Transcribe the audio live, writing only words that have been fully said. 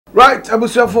Right,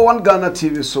 abusia for one Ghana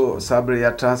TV so sabre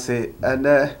ya transe and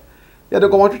ya de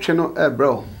komo twetwe no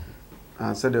bro.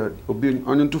 And said obi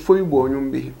onyo ntofo yi bo onyo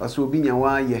bi aso obi nya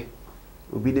wa ye.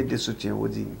 Obi ne de so tien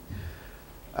wodi.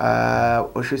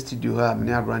 Ohwe studio ha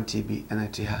me Abrantie bi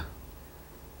enati ha.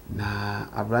 Na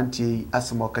Abrantie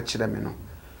asemo ka kire me no.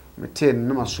 Me te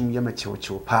no masum ye ma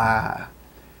chewo pa.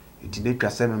 Iti de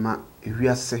twase me ma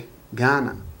ewiase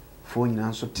Ghana fo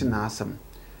nyina so te na asem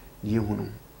ye hunu.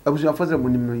 Abuja fazer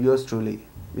munim no yours truly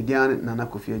median nana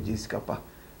Kofi Jessica pa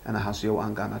and haso ye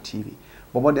wan Ghana TV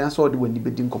bobo de anso de wani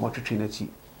bedi nkomo twetwe na chi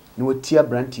na wati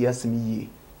Abrantie asem yi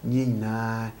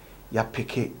nyina ya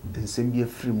peke nsem bi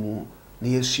afiri mu na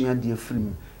yesua de afiri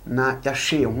mu na ya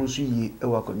hwe ye ho so yi e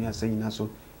wa konua sanyina so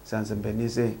sansem be ne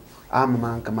se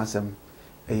amama nkamasem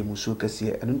e musu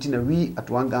kase eno nti na we at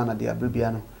one Ghana de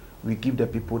abrabia no we give the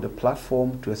people the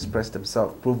platform to express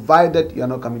themselves provided you are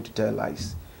not coming to tell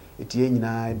lies. Etie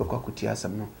nyina ebekwa kutia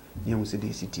asem no ye hu se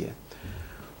de sitie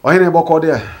ohene ebokọ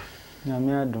de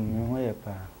nyame adom me ho ye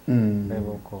pa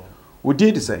ebokọ wo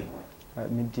did say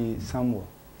me di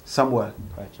Samuel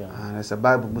and it's a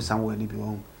Bible bu Samuel ni bi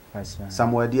won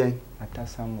Samuel de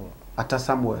ata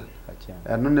Samuel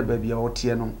no ne ba bia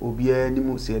wotie no obi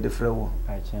animu se de frɛ wo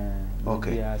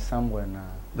okay ya Samuel na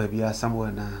ba bia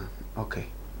Samuel na okay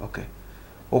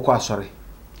okwa asore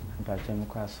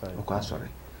okwa asore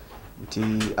ti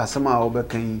asema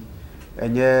obekan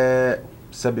enye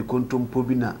sabe kontompo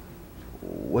bi na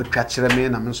watwa kire me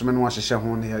na menso me no ahyehye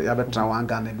ho ne ya betra wan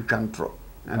Ghana bi twa ntro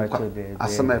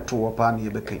asema eto wo pa na ye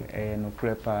bekan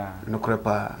no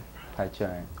krepa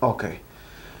okay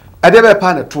ade be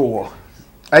pa na to wo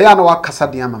aya na wakasa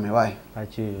de ama me wai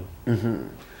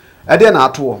ade na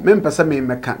ato wo me mpese me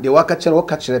meka de waka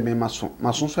kire me maso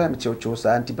so ya me chewo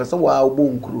sa anti pese wa obo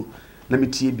nkuru na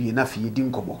metie bi na fie di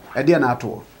nkobo ade na ato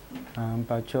wo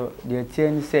Pacho, the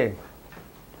ten say,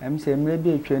 I'm saying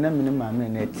maybe a trainer minimum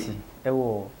in Etsy,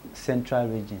 Central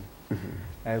region.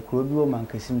 I could be a man,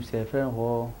 Cassim say, fair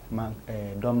or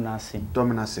dominacy.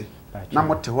 Now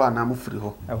what to one, I'm free.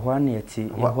 A 1 year tea,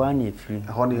 1 year free,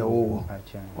 a 1 year old.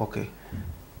 Okay.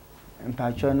 And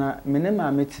Pachona,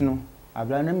 minimum mitino, I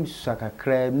blame him suck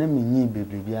crab, name me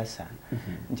baby, asa.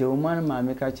 Until one man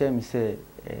make a chance say,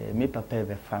 me papa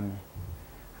the family.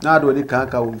 Na do ni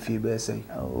kaka wo fi be say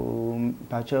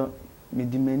pacho me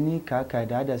di mani kaka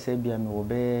da da say bia me wo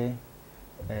be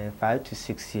 5 to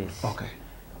 6 years okay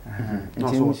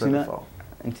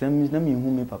nti na me hu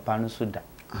me papa no so da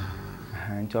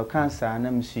nti o kan sa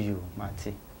na me su yo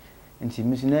mate nti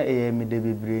me su na me de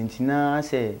bebre nti na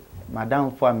say madam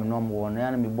fo am no mo no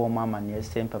ya na me bo mama na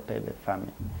ese papa be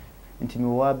family nti me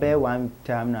wo be one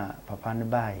time na papa no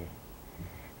baaye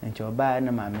nti o baaye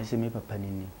na ma me se me papa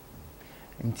ni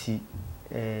nti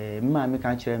mma me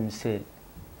kan kire me say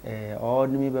all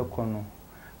me be kono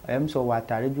em so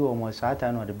watare bi o mo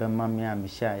sata no de be ma me a me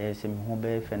sha yes me ho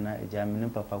be fe na eja me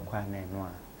papa kwa na no a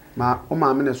ma o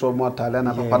ma me ne so mo tale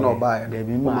na papa na oba de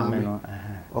bi ma me no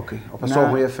okay o so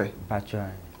ho ye fe pacho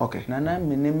okay na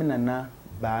me ne me na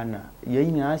ba na ye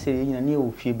nyina se ye nyina ne o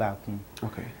fie ba ku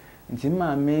okay nti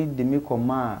ma me de me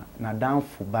koma na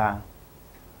danfo ba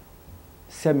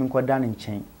se me nkoda ne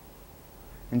nchen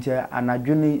nti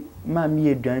anadwene ma me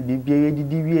eduan bibia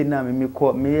yedidi wie na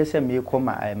me yese me ko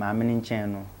ma me nchen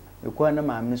no ekọ na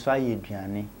ma me so aye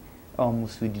eduane o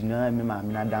musudi na me ma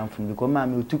me na danfo bi ko ma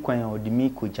me otu kwan o di mi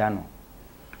koja no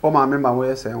o ma me ma wo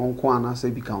yese ho nko ana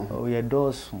se bi kan o ye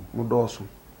dosu mo dosu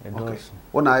okay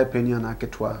o na epeni na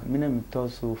ketwa me na me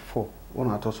toso 4 o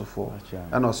na toso 4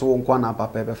 ana so wo nko ana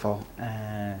papa ebe fa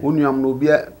o nuam no obi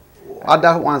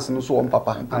other ones no so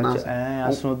papa ana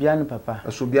asobia no papa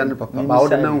ba o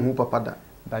de na hu papa da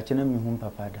ba che na me hu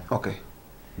papa da okay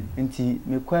nti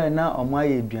me kwa na omo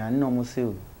aye eduane na omo se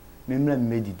o me mra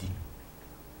me medidi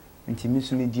nti me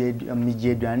su me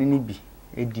je eduane ni bi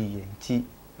ediye nti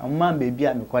omo bebi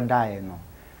a me kwa dae no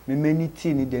me mani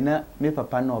ti ni de na me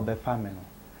papa na obefa me no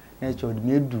na che odi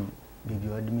me du bebi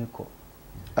odi me ko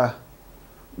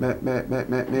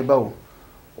me ba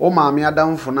o ma me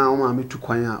adamfo na o ma me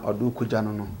tukwan a odo koja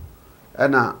no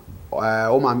na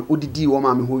o ma me odidi o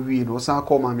ma me ho wi no san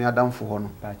ko ma me adamfo ho no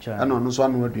na no so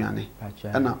anu aduane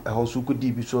na ho so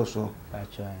kodi bi so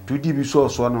tu di bi so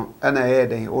no na ye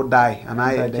den o die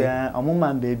ana ye den o mo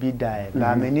ma baby die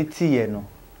ba me ni tie no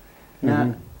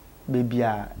na baby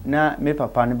a na me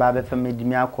papa no ba be fa me di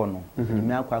mi akono di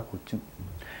mi akotu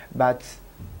but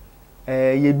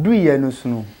ye du ye no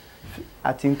sunu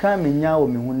atinka me nya o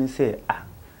me hu ni say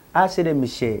I said me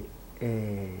she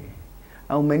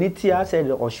how many tea I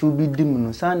said or should be dim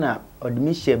no sana or the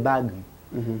me she bag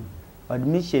or the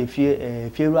me she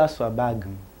fear ras bag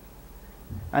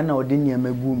ana odin ye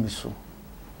magu mi so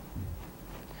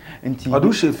nti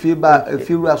odu hwe fie ba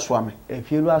efiru aswame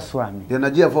efiru aswame de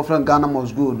Nigeria for friend Ghana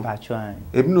must go no patwan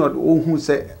ebi no ohun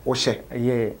se o hye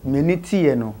ye meniti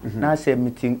ye no na se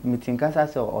meeting kasa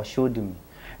se o showed me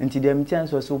nti de metian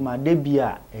so ma de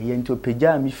bia ye nti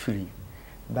opagya mi firi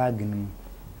bag nim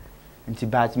nti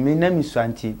bat me na mi so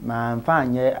anti ma mfa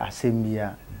anye asem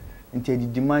bia nti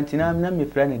edidimanti na me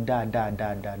friend da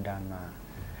na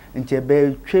nti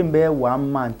be twem be 1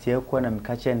 month e ko na me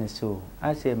ka che ne so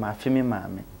ase ma fimi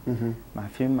maame ma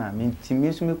fimi maame nti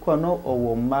me so me ko no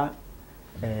owo ma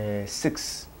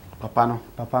 6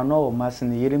 papa no o ma se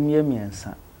ne yeremie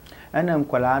miensa ana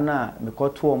nkwala na me ko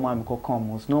to o ma me ko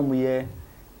kom no mo ye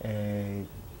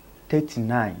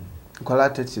 39 nkwala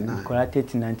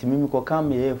 39 nti me ko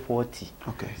kam ye 40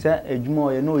 okay se edwuma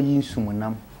o ye no yi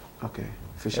nsumunam okay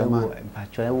fisherman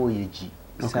mpacho e wo yeji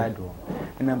sado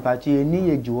na mpacho ye ni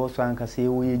yeji wo so anka se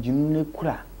wo yeji ne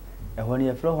kura e ho ne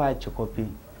ye fro ho achekopi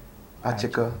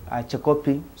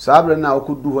sabre na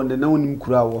okudu ho na wonim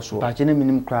kura wo so mpacho na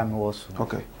minim kura me wo so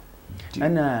okay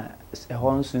ana e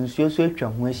ho nsuo so atwa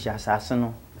ho ahia asase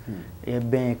no ye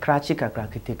ben krachi kakra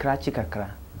kete krachi kakra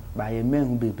ba ye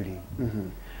menhu bebre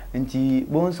nti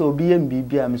bonso obi em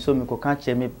bibia me so me ko ka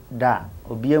che me da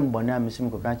obi em bone am so me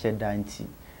ko ka che da nti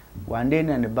one day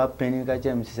na ne ba peni ka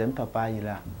che me se papa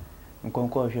yira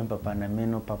nkonko hwe papa na me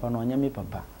no papa no nya me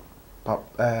papa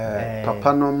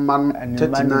papa no man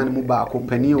 39 mu ba ko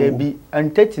pani o debi an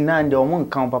 39 de o mun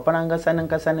kan papa na ngasa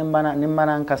ne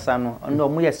mbana nkasa no ndo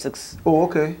mu ye 6 oh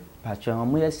okay pacho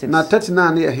mu ye 6 na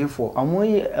 39 ye hefo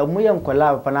mu ye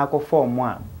nkola papa na ko form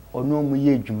a ono mu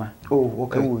ye adwuma oh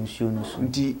okay wo nsuo no so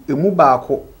nti emu ba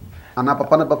ko ana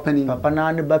papa na ba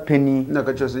pani na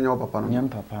ka chose nya papa no nya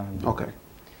papa no okay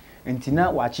nti na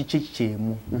wa chichiche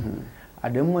mu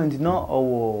Ademu nti no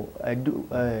owo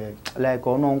like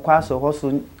ono nkwaso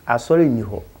hoso asori ni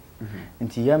ho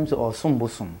nti yam so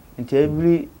osombosom nti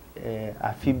every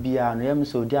afibia no yam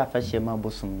so di afahye ma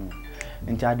bosom no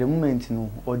nti ademu nti no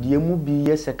odiemu bi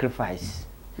ye sacrifice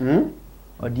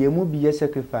odiemu bi ye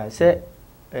sacrifice se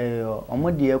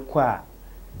omode ekwa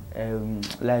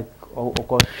like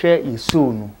okohwe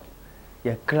yeso no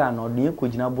ye kra no odi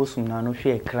ekogina bosom na no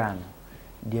hwe kra no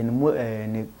de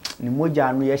ni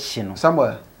moja no ye hye no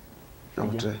somewhere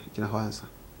amtre kina hwansa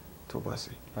to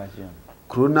bose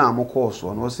krona amoko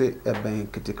so no se eben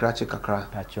kitikrache kakra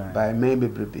by men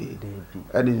bebrebe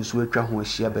ene nsu atwa ho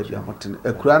ahia ba bia moten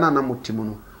akura na motimu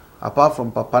no apart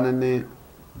from papa ne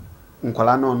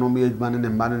nkola na ono me adwuma ne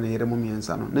mba ne yere mo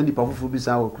miensa no na nipa fufu bi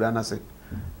sa akura na se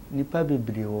nipa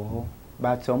bebre wo ho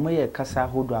but omo ye kasa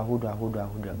hodo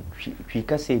twi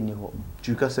kasa ni ho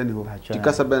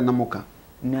kasa be na moka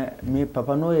na me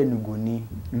papa no ye nugoni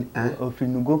ofi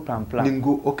nugo prampram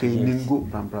ningo okay ningo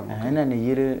prampram na ne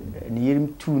yere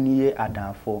tu ni ye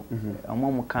adanfo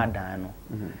omo mo ka adan no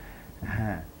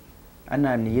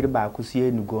ana ne yere ba ko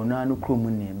sie nugo no anu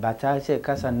krom ni but I say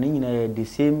kasa ne nyina ye the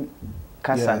same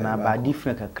kasa na ba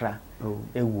different kakra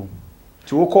ewo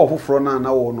ti wo ko foforo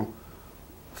na wo no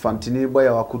fantini boy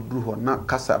akoduru ho na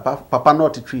kasa papa no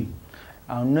tetwi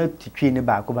na tetwi ne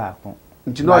ba ko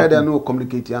nti no yede no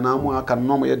communicate ana mo aka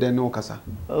no mo yede no kasa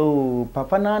oh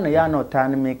papa na ya no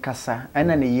tan me kasa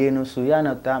ana ne ye no so ya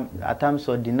no atam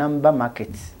so the number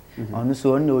market onu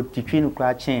so on no titwi no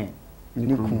kra chen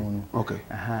ni kun okay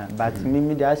but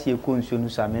me dey asie ko nso no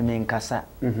so me nkasa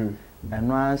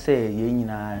eno an say ye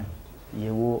nyina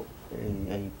ye wo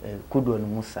kudo no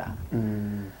musa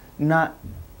na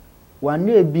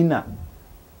wane ebi na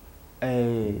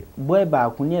boy ba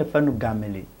ku ne fa no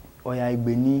gamele oya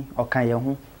igbeni okan ye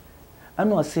ho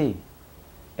ana o say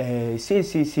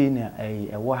se na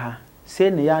wo ha se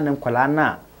ne ya ne nkwala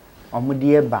na omode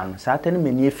e ba no sa tane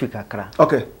mani efi kakra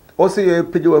okay o say ye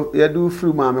pejo ye do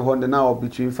free ma me honde na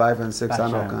between 5 and 6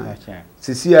 and okan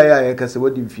sisi ya ye kase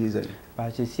wodi mfie zai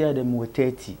ba sisi ya dem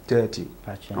 30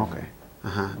 okay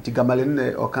ti gamale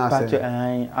ne okan ase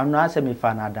anu ase me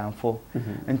fa na danfo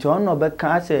nti ono be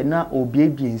kan ase na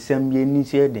obiebie nsam ye ni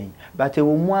se den but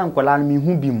wo mu ankwala no me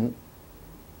hu bi mu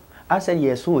ase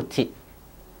ye so ti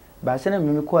ba se na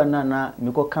me ko na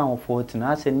me ko kan 40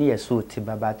 na ase ne ye so ti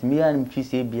ba but me ya mfi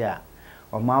se bia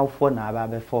o ma ofo na aba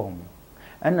be form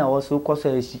ana wo so ko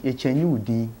so e chanyi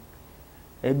udi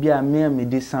e bia me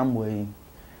de somewhere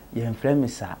ye mfrɛ me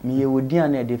sa me ye odi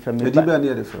an e de frɛ me ba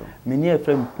me ne e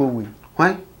frɛ me powi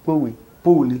why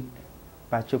powuli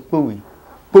pacho powi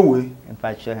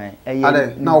pacho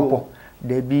ade na opo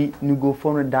de bi nugo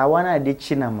fo da wana de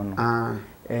chinam no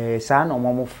sa na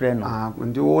omo frɛ no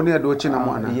ndi wo ne do chinam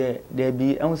ana ye de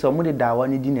bi en so mo de da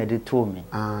wana di na de to me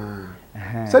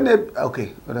se ne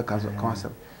okay oda kaso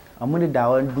concept amode da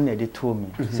won na de to me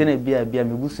se na bia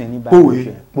me busu ani ba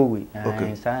powe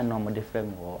sa na mo de frem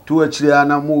wo to akiri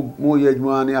ana mo ye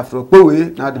adwuma na afro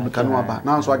powe na de meka no aba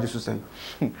na so agiso sen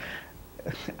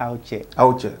ouche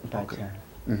okay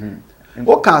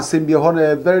o can say be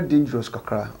a very dangerous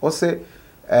kakra o say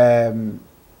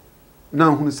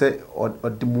na hunu say o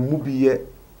de mumu bi ye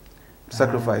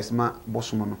sacrifice ma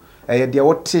bosomo no de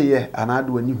wote ye ana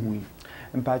de wani hu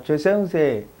mpatwe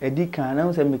se edi kan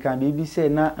na se meka bibi se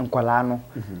na nkwala no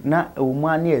na omu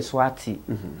ane eso ate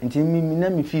nti mi na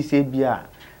mi fi se bia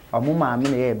omu ma me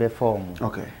na ye be form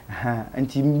okay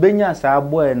nti mbenya sa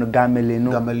boy no gamele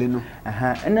no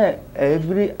na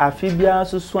every afibia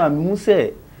so a mi hu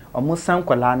se omu san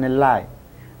kwala ne lie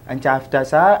nti after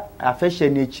sa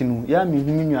affection echi no ya mi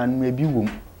hu mi nuanu ebi wom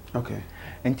okay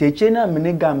nti eche na me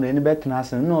ne gamele ne betena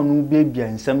ase na onu be bia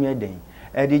nsam ye den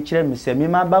edi kire me se me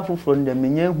ma ba foforo nda me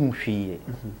nya hu hwie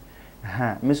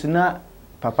me so na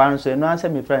papa no so no anse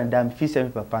me friend da me fi se me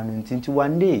papa no nti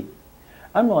one day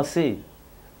ana o say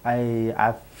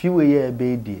I feel ye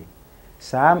be die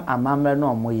sam amamre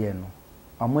no omoye no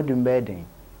omode mbe den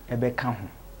ebe ka ho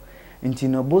nti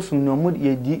no bosum no omode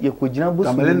ye kogina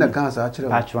bosum gamele na kan sa kire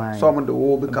so omode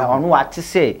wo be ka ono wate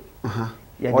se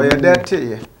o ye de te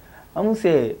ye amu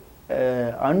se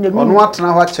onu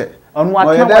atena ho che onu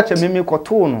atena ho che mimi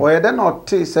koto no o ye de na o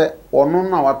te se onu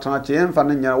na watena che emfa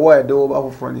na nya wo ye de wo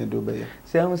afoforo ne de wo be ye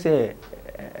se amu se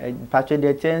patwe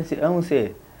de chance amu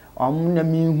se na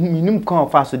minim kan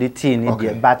fa so de tea ne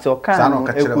de but o kan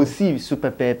ekosi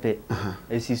super pepe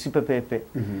esi super pepe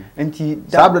enti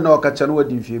sabre na o ka che no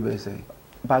wadi fie be se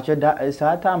patwe da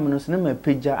sa time no so na me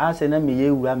pagya ase na me ye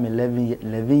wura me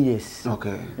 11 years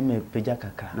okay me pagya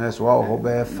kaka yes wow ho be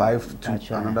 5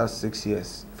 to another 6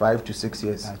 years 5 to 6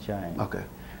 years okay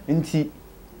enti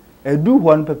edu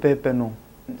ho no pepe no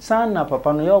sana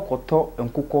papa no ye okoto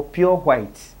nkukọ pure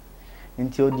white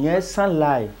enti odie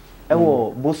sunlight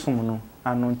ewo bosum no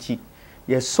anonchi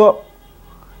ye so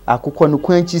akukọ no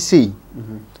kwanchi sei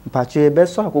mpacho be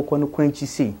so akukọ no kwanchi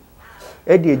sei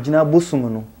e de gina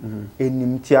bosum no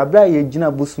enim ti abra ye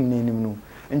gina bosum no enim no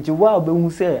nti wa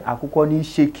obehu se akukọ no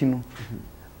sheki no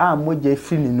a moja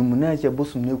firi nenum na che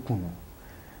bosum no eku no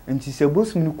nti se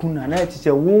bosum no ku na na che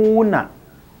wo na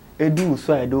edu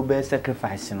so a do be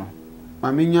sacrifice no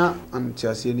maminya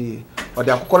antiase ni o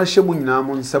de akukọ no hyemu nyina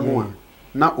mo nsemo a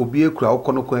na obi ekura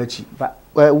akukọ no kwanchi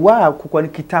wa akukọ no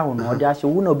kita ho no o de ahye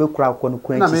wo na obekura akukọ no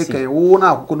kwanchi na me kan wo na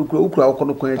akukọ no ukura akukọ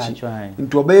no kwanchi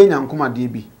nti obe nyankoma de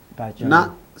bi na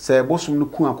se bosum no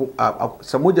ku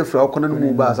se moja fira akukọ no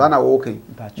mu ba sa na wo kan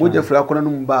moja fira akukọ no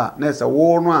mu ba na se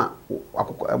wo no a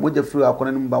akukọ moja fira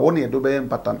akukọ no mu ba wo na edo be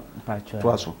empatan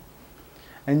to aso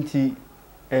nti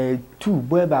two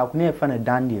boy ba akukọ na e fa na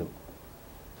Daniel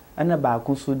ana ba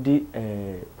akukọ so di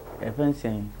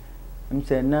evensen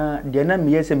mse na de na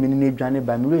me yese meni na adwane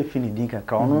ba me refi ni din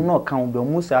kakra ono no kan be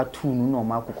omo sa tu nu no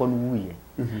ma akukọ no wuye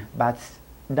but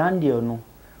Daniel no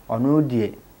ono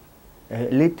de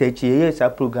later chi yes a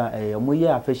program omo ye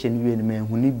affection wie ni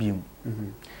mehu ni biem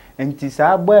enti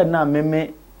sa boy na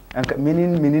meme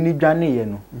meni ni dwane ye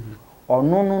no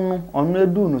ono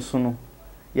edu no so no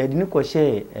ye de ni ko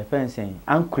hye efensen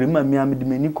ankrem a mi amde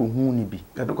meni ko hu ni bi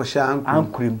ye de ko hye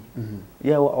ankrem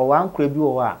ye o ankrem bi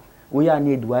wo wa wo ya na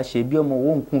edu a hye bi omo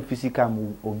wo nku physical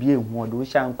mo obi ehu o do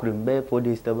hye ankrem be 4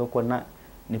 days to be ko na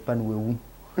nipa no wewu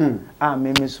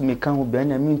meme so me kan ho be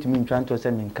na mi ntumi ntwa nto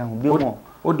se me kan ho bi mo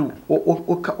odu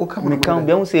o ka me kan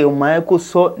be se o ma ko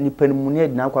so nipa no mu ne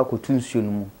edina kwa ko tunsuo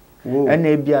no mu na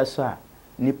ebia so a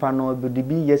nipa no be de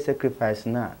bi ye sacrifice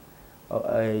na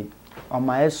o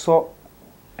ma so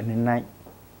ne nan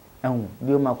ehun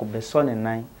bi o ma ko be so ne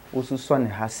nan o su so ne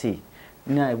hase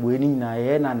na we ni na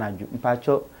ye na anadwo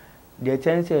mpacho de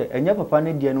chance enya papa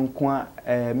ne de no nko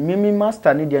a mimi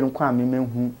master ne de no nko a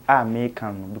memehu a me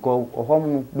kan no because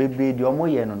ohom bebre de omo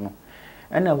ye no no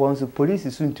ena ho nso police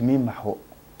su ntumi ma ho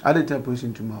ade ta police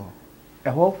ntumi ma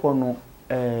ho ho fo no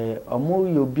omo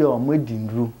yo bi omo di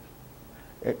ndru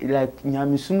like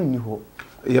nyamisum ni ho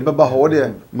ye baba ho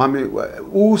de mame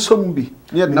wo som bi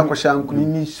ne de na ko shankru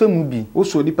mi som bi wo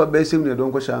so nipa be sem ne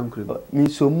don ko shankru mi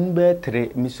som be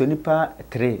 3 mi so nipa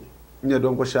 3 ne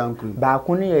don ko shankru ba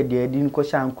ko ne ye de din ko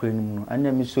shankru no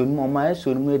ana mi so no ma ye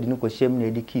so no ye din ko shem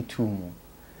ne de kitu mu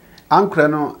ankre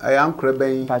no ankre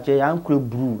ben pa che ankre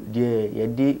bru de ye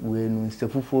de we no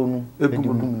nsefufo no e de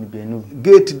gum ni be no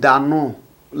gate da no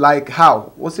like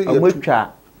how what say you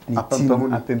amotwa ni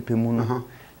apempemu no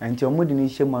anti omo de ni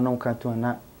hyem no kan to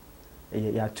na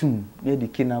ya tum ne de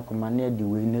kina koma ne de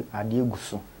we ne ade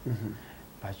eguso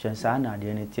Passion sana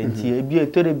de ne tenti e bi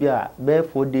etore bi a be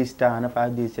 4 days time na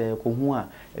 5 days ko hu a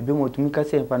e bi mo tumi ka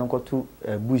se mfa no koto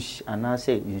bush ana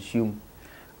say insume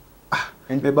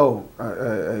me ba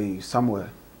somewhere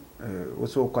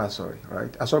what's so called sorry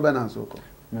right asorba na so called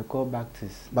me call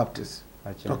Baptist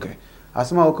okay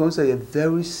asma o can say a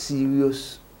very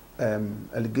serious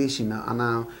allegation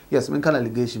and yes me can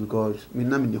allegation because me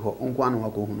na me ni ho onko anu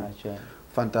wako hu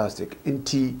fantastic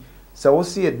nti so we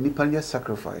see nipa nya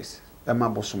sacrifice ema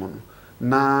bosomo no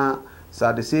na so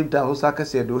at the same time also aka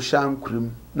say do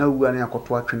shankrum na wuwa na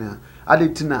akoto atwene a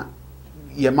adetina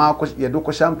ye ma ye do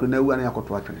ko shankrum na wuwa na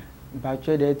akoto atwene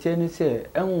Bacho de tie ni say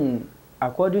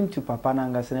according to papa na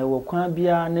ngase na wo kwan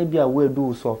bia na bia we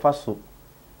do so faso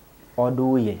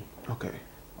odo ye okay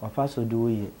ofaso do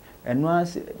ye enu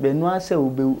ase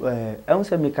ube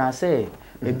se me kan say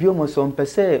ebiomo so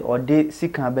mpese ode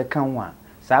sika be kan wa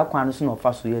saa kwan no so na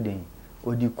ofaso ye den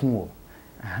odi kun wo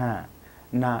aha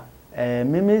na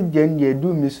meme den ye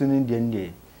du mi so ni den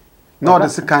ye na ode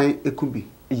sika ekubi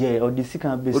ye ode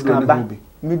sika be sika ba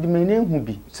me di me ne hu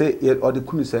bi say ode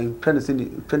kunu say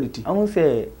trinity am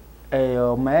say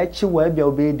ma echi wa bia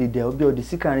obe dede obi ode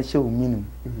sika ne hye wo minum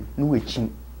no wechi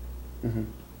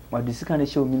ma de sika ne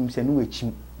hye wo minum se no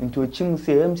wechi nto chim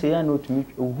se say ya na otumi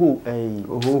oho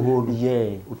oho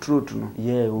yeah utrotu no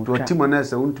yeah to timo na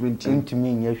se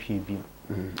untumi nya hwe bi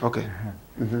okay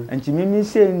nti mimi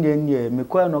se ndie me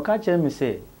kwa no ka che me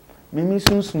se mimi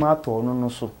sunsum ato no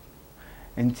so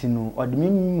nti no ode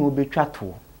mimi obetwa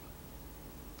to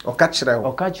o ka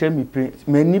kire mi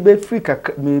mani be free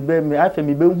me afa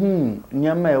me be hu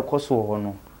nyama e koso ho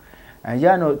no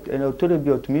anya no tore bi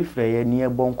otumi frɛ ye ne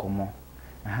ebɔ nkomo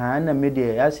aha na me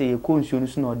de ase ye konsuo no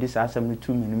so na ode sa asam no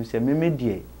tu menim se me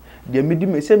de me di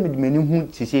me se me di mani hu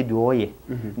sese de oye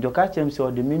do ka chem se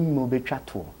ode mimi mo betwa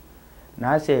to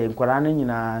na ase nkora no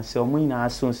nyina se omo nyina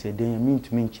aso se de me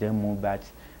ntumi nkire mo but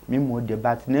me mo de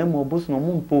but na mo bus no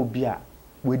mo mpa obi a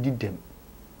wedi dem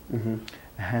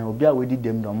obi a wedi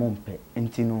dem no mo mpe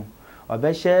nti no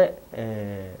obehye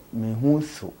me hu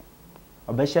so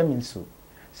obehye me so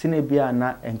sine bia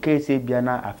na enkese bia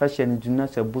na afahye no duna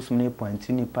se bus no point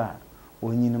ni pa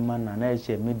onyini ma na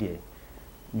ehye me de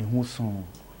me hu so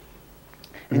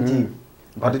nti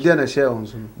ode dia na share on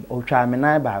so o twa me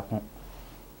nan ba ko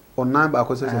onan ba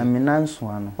ko se me nan so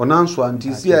ano onan so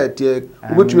anti si a tie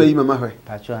obetu ayi mama hwe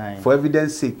for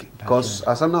evidence sake because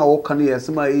asana wo kan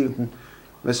yesema ehu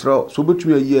mesro so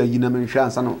betu ayi na menhwe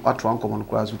ansa no ato ankomo no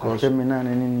class because me nan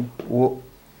ni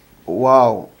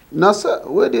wow nasa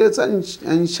we dey san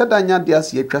shadanya de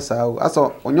ase atwa saa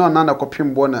asa onyo onan na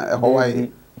kopembo na eho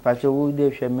wai pacho wo dey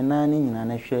hwe me nan ni nyina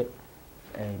na hwe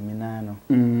minano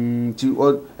ti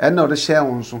na o share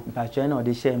won so pacho na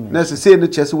o share me na se no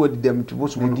chese wo didem ti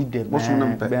boso no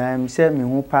mpe be say me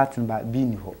hu partner ba bi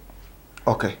ni ho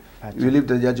okay you leave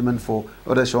the judgment for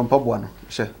other shon pabo no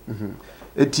she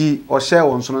eti o share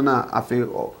won so na afi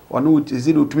ono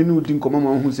izidi otumi ni udi nkoma ma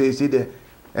hu se de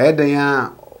dan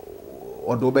ya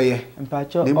odo be ye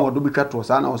pacho ni mo odo bitwa to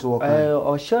sa na o so wo kan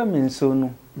o share me so no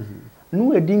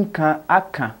nu edi nka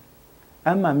aka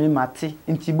ama me mate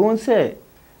nti bon se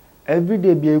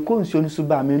everyday bi ekonsuo no so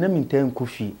ba me na me ntan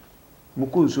kofi mo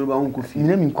konsuo ba won kofi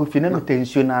na me kofi na me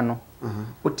tensuo na no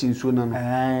o tinsuo na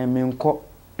no me nko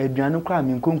aduane kra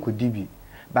me nko nkodi bi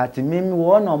but me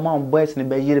wo na ma boys ne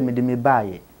be yire me de me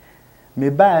baaye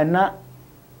na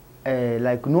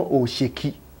like no o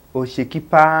sheki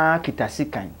pa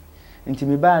kitasikan nti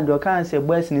me baa ndo kan se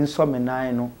boys ne nso me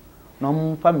nan no no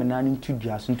mfa me nan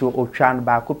ntudua so nti o twa no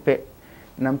ba ko pe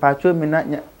na mpacho me na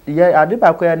ye ade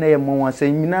ba ko ya na ye mo won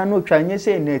se mina no twa nye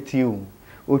se na ti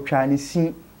o twa ni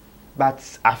si but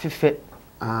afefe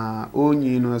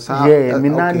onyi no sa ye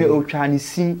mina ne o twa ni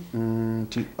si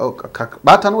ti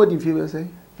bata no wadi fi be se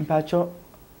mpacho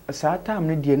sa tam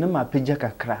ne die na ma pegya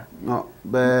kakra no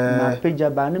be ma pegya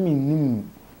ba na me nim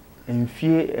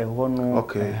enfie eho no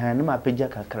na ma pegya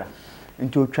kakra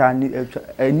nti o twa ni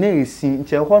na esi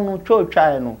nti eho no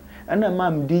twa no na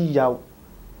ma mdi yaw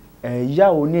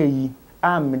ya o na yi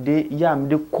amde ya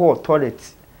amde call toilet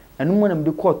enu mo na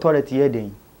mde call toilet ye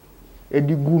den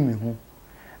edi gu me ho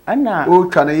ana o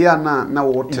twa na ya na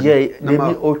wo te ye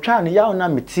debi o twa na ya o na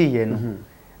meti ye no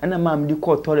ana ma mde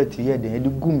call toilet ye den edi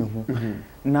gu me ho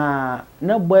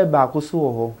na boy ba ko so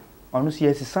ho onu so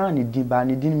yes san ni din ba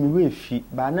ni din mi we fi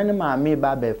ba na ne ma me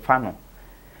ba be fa no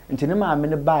nti ne ma me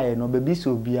ne ba ye no ba bi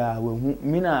so bia wa hu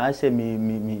mi na ase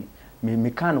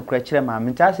mi kan no kra kire ma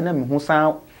me ta ase na me hu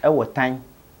san ewo tan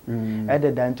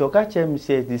ededa nti oka che mi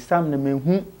say this time na me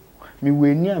hu mi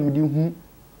weni a me di hu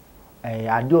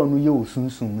ade onu ye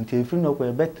osunsun nti efiri no ko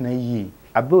e betena yie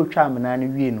abe otwa me na ne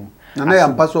wie no na ya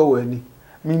mpaso wani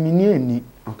mimini ani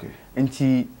okay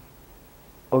nti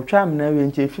otwa me na we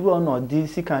nti efi wo na odi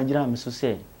sika gira me so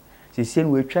se sesien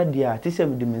we twa dia te se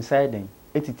me de me side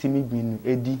etitimi bi nu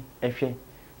edi ehwe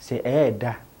se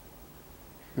da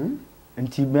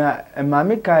nti ma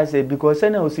me kai se because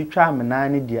na o si twa me na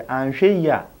ne dia anhwe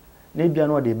ya na bia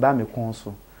na o de ba me kon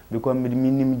so because me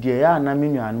minim dia ya na me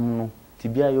nuanom no ti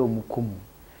bia ya o mu komu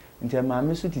nti ma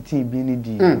me so titi bi ni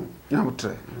di na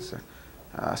mutre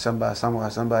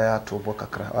samba ya to bo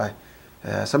kakra ai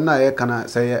samna ya kana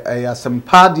say ya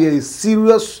sampa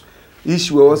serious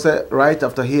issue was right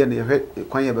after here and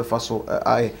kwan ye be fa so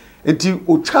ai enti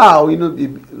o child you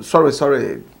know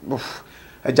sorry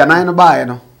ajanan no bae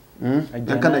no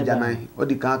yankana janai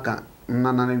odi kaka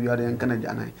nana na wiade yankana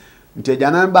janai nti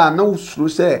ajanan ba na usuru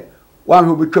se wa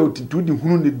hwe betwa otitu di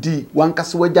hunu ne di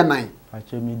wankase wa janai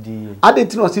ache mi di ade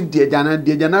ti no se di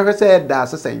ajanan hwe se da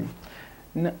sesen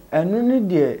na enu ne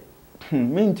die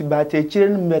minti ba te chire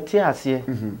no mete ase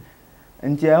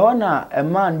nti e wona e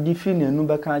man di fi nenu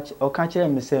be ka o ka chire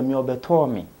me se me obeto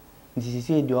me nti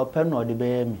sisi di open no de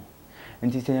be me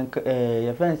nti se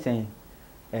ye fensen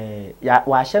ya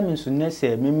wa hye me nso ne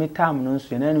se me tam no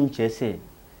nso na nu nche se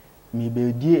me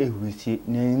be di ehurisi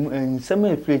na nsem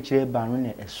efre chire ba no na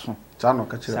eso sa no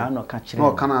ka chire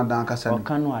no kana adan ka sa o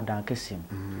kana adan ka sim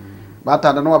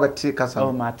bata da no wabeti kasa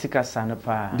o ma tika sana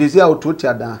pa dezi a ototi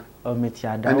adan o meti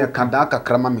adan ene kada ka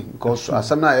krama me because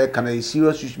asam na e kana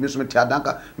serious issue me so meti adan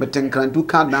ka meti nkrandu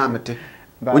ka na meti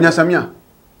onya samia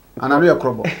anano ya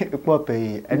krobo ekpo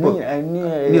pe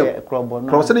ani krobo no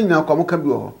krobo se nyina kwa muka bi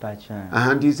ho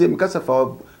aha ndize mkasa fa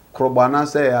krobo ana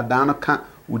se adan ka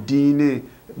udine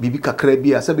bibi kakra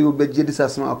bi a se be obegye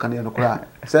disasema okane no kra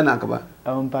se na akaba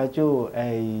mpacho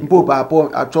mpo pa po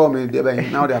acho me de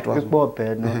ben na o de ato ekpo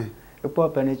pe no ekpo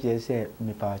pe ne che se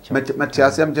me pa acho meti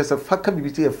asem je se faka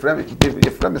bibi te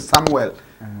frame Samuel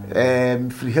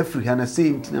free na say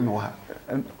ntina me wa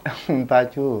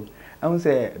mpacho am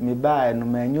say me ba no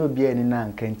ma nyo bi ani na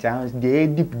nkancha de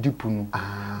deep no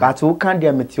but we can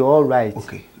dey meti all right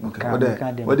okay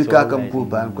what the ka kan po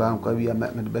ba kwa bi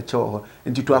me be che ho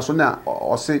nti to aso na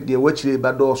o se de wachire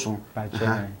ba do so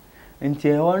nti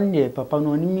e won ye papa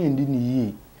no ni mi ndi ni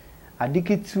yi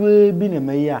adikitwe bi na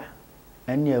meya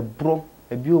ene ebro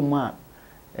ebi o ma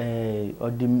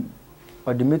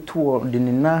odimeto de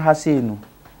ni na ha sei no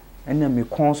ene me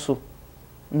konso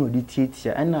no di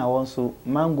tietia ena won so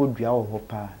mango dua wo ho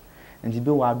pa nti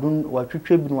be wadun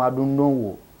watwetwe bi no wadun no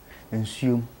wo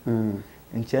nsuom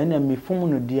nti ena me fom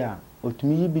no dia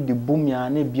otumi yi bi de bomia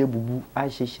na bia bubu a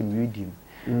hyehye me redim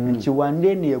nti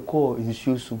wande ne yekọ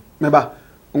nsuo su meba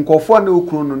nkofo na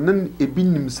okunu no nan ebi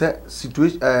nim se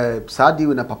situation saade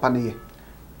we na papa ne ye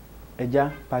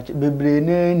eja patch bebre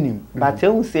na nim but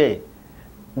e say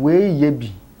we ye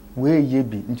bi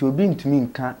nti obi ntumi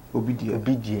nka obi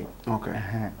die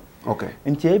okay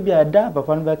nti e bia da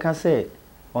papa no be ka say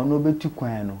ono betu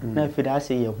kwan no na fe da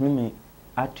say ye home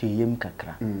ato yem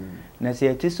kakra na say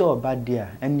eti so oba dia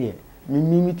ene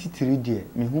mimi titiri die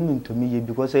me home ntomi ye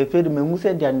because e fe de me hu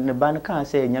say dia ne ba no kan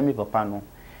say nyame papa no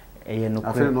eye no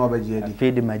afi no obaji adi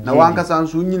afi de maji na wanka san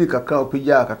so nyini kakra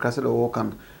opija kakra se de wo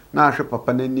kan na ahwe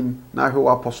papa nanim na ahwe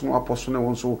waposo na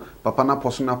wonso papa na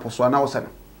poso na wo se no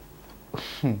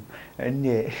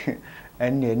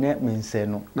ene ne mense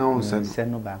no na wonse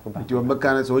no ba ko ba nti o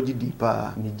meka na so ogidi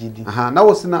pa ni gidi aha na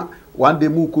wo se na one day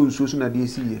mu ko nsuo na de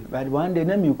esi ye but one day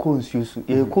na mi ko nsuo su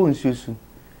ye ko nsuo su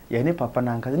ye ne papa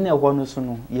na nka na ho no so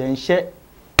no ye nhye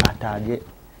atade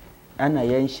ana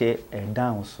ye nhye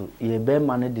down so ye be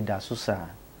ma ne dida so sa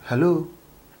hello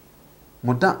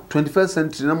moda 21st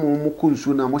century na mo ko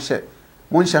nsuo na mo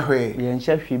nhye hwe ye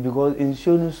nhye hwe because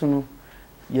nsuo no so no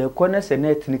ye ko na se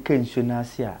net ni ka nsuo na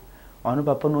ase a ono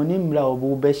papa no ni mra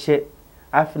obo be hye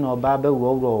afi na oba be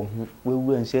wo ho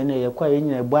wewu nsuo na ye kwa ye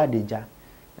nyina ebu adeja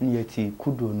na ye ti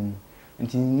kudo no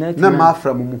nti net na ma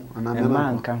afra mu ana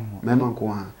mema nka ho mema nko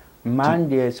ha man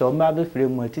de so ma be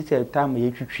frem mo ti se tam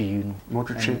ye twitwi no mo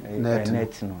twitwi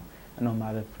net no no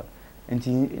ma be fra nti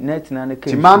net na ne ka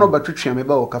ti ma no batwitwi me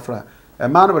ba wo kafra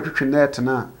ma no batwitwi net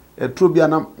na etrobia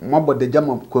na mabodegya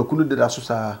kwakunu de da so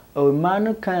saa o ma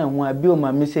no kan ho abi o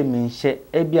ma me se me nhye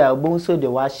e bia bon so de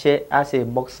wa hye ase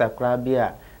boxer kra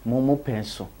bia mo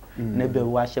penso na be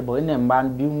wa hye bo ne mba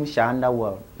bi mu sha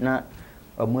underworld na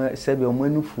omo sebi omo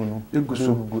nufu no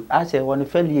gugu ase won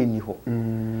feli eni ho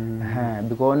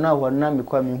because na won na me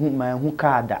kwa me hu ma hu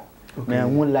kada me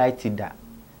hu light da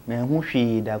me hu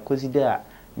hwi da consider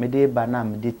me de ba na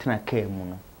me de tena ka mu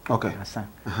no okay asa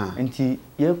nti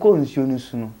ye ko nsuo no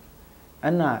su no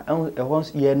ana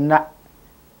ye na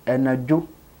enadwo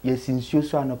ye sinsuo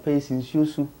su anopa ye sinsuo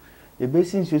su e be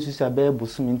sin so susa be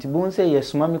bosom nti bo nse ye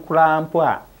soma me kura mpo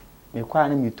a me kwa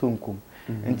na me tonkom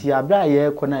nti abra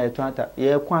ye ko na ye to ata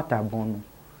ye ko atabon no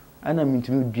ana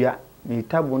mintumi dua me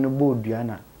tabon no bo dua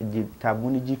na di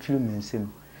tabon no gi firi me nsem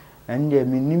ande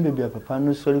me nimbe bia papa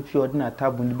no sori fi odina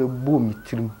tabon no be bo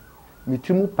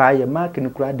mitirim pa ye mark no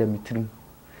kura da mitirim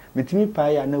mitimi pa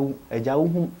ya na agya wo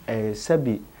hu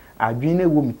sabi adwen na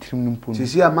wo mitirim no mpo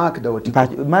sisi a mark da woti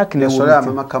mark na wo sori a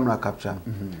mama camera capture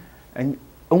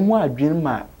onhu adwen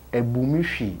ma ebumi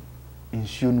hwi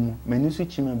nsuo no mani so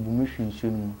chima ebumi hwi nsuo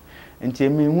no nti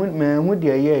me hu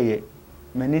de ye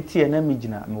mani tie na me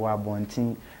gina me wa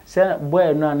bontin se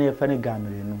boy no na ye fa ne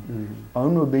gamere no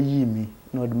ono obeyi mi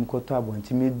na odum koto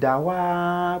abontin me da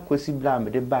wa kosi bla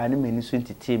me de ba ne mani so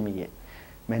ntiti me ye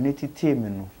mani titi me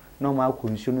no no ma ko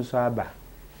nsuo no so aba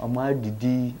o ma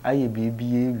didi aye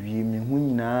bibi ewie me hu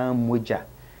nyina moja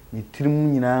me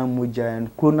tirim nyina moja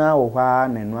ko na wo hwa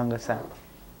na no angasa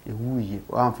ewuye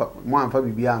mo amfa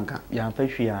bibi anka ya amfa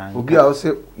hwi anka obi a wo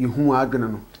se yehu adwene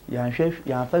no ya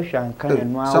amfa hwi anka na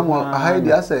no samo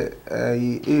haidi ase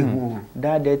ehu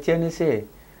da tie ne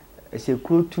se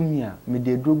kro tumi a me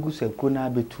de dogu se kro na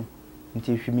abetu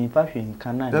nti hwi me fa hwi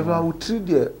nka na da ba wutri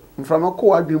de mframa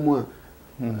ko adwene mu a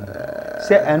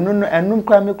se enu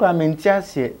kra me nti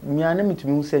ase mi ane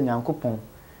mitumi hu se nyankopon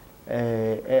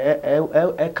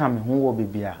kam ho wo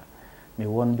bibia me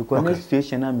won because the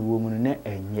situation na me wo mu na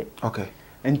enye okay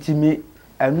nti me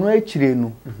enu akire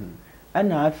nu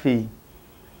ana afei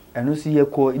enu si ye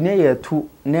ko ne ye tu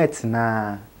net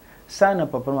na sana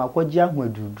papa ma kwaji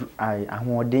ahodudu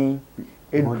ahoden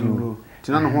eduru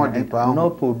tina no ho odi pa no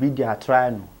po bi dia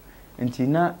try no nti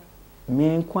na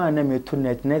me nkwa na me tu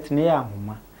net ne ya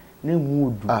ahoma na mu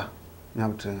odu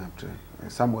nyamtre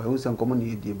somewhere who san common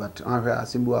ye but anhwe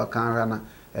asimbu aka anhwe na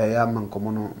ya man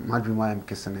komo no madwuma am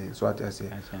kesene so ati ase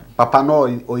papa no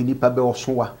oyinipa be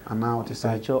osowa ana oti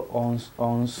say acho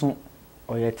onso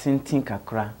oye tintin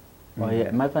kakra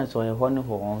oye my friends oye hono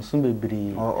ho onso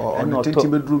bebiri na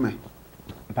tintin bedru me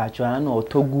bacho ana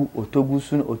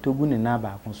otogu ne na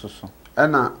ba konsoso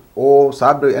ana o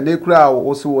sabre ene kura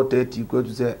o se wo 30 ko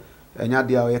to say enya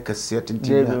dia oye kese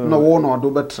tintin no wo no do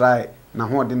be try na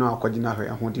ho de no akwagina hwe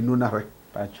ho de no na hwe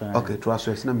okay to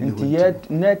aso esi na me hu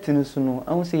net no so no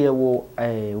an se ye wo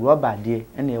rubber de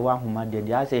na ye wa homa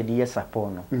de ase de ye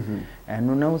support no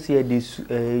eno na se ye de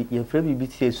ye fra bibi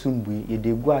tie sumbu ye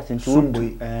de gu ase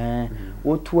nti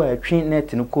wo to atwe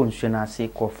net no ko nsuo na ase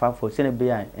ko fa for se ne be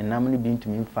ya enam no bi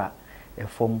ntumi mfa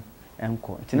efom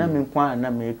enko nti na me nkwa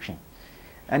na me atwe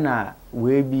na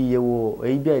we bi ye wo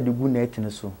e bi a de gu net no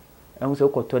so an se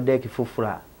ko to deck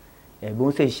fofura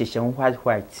bon se hyehyɛ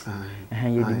white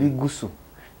ye de bi gusu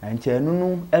nti enu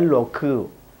no elock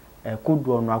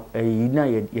kodo no yi na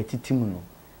ye titimu no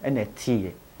na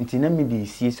tie nti na me de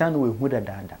sie san we hu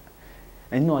dadaada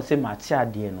enu o se ma tie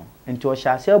ade no nti o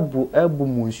hya se ebu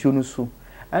mu nsuo no so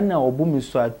na obu mi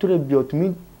so atore bi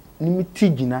otumi ni mi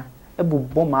tigina ebu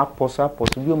bom aposo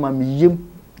bi o ma me yem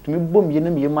tumi bom ye na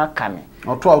me yem aka me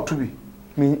oto auto bi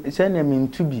me se na me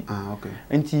ntu bi okay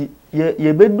nti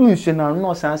ye bedu nsuo na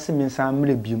no san se me san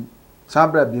mre biom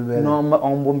sabra bi be no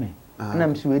ombo me na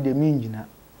me so we de me ngina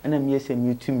na me yese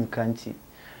me tu mi kanti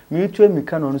me tu mi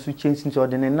kan no so chensi nti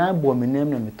ode ne na bo me nem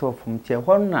na me tofum tie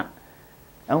ho na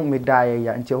an me daaye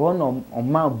ya nti ho no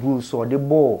oma bru so ode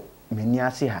bo me ni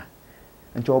ase ha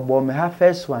nti obo me ha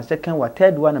first one second one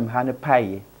third one me ha ne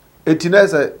paye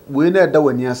etinesa we na da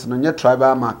wani ase no nye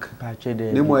tribal mark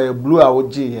ne mo e blue a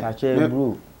oje ye pache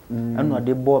blue an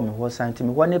ode bo me ho santi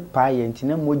me ho ne paye nti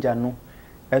na moja no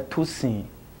eto sin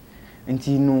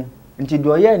nti no nti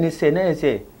do ye ni se na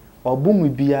se obumu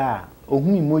bia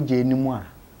ohumi moja enimu a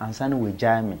ansa na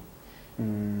wegya me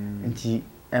nti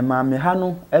ema me ha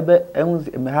no ebe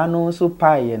me ha no so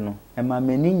paye no ema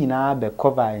me ni nyina be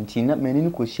cover nti na me ni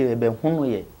ko hye ebe hono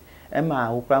ye ema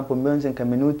okrampo me nse nka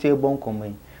me no tie bon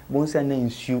komai bon se na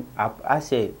nsu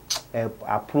ase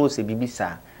approach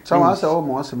bibisa sama ase o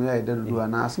mo ase me ya dedu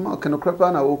na asema ke no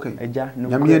krepa na okay eja no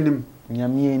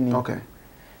nyame enim okay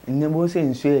nne bo se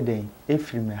nsu eden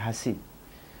efiri me ha se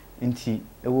nti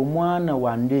ewo mu ana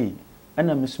one day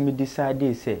ana mesumi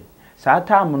decide say sa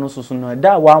time no so no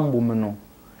da wa mbom no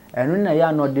enu na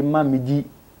ya no de ma medi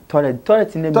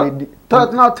toilet ne medi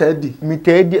toilet na tedi mi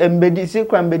tedi embedi si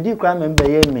kwa mbedi kwa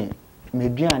mbeye me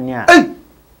duane a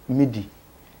medi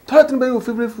toilet ne be your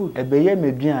favorite food ebeye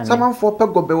me duane saman for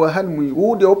pego be wa hanmu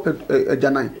wo de opet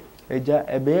ajanan eja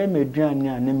ebeye me duane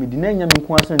a na medi na nya me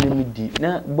nko aso na medi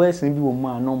na boys bi wo mu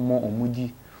a no mo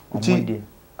omudi omudi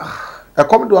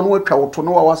come do no atwa woto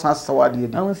no wa wasan sawade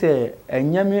edi an se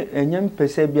enyam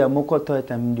pese bia moko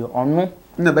toilet am di ono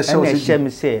na be hye me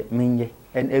se menye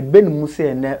and a ben muse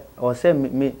or say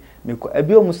me a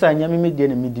bio musa and yammy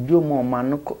dear and me the bio more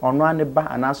man on one bar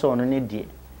and also on an idiot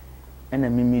and a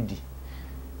mimidi.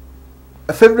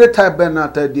 A favorite type Ben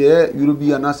out there, you'll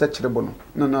be an asset bono.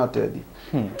 No, not Teddy.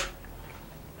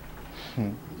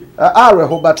 I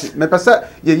hope that me pesa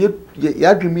ye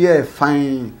dream ye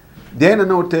fine. Then I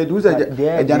know Ted who's a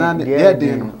Janan, yeah,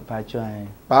 then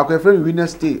Parker friend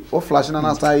Wednesday or flashing on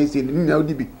our side in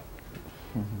LDB.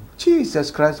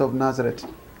 Jesus Christ of Nazareth.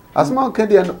 As small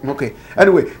candy, okay.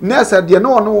 Anyway, Nessa, dear,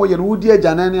 no, you would dear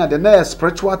Janani, the next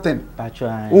spiritual thing.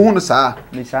 Oh, sir,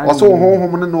 also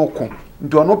home and no come.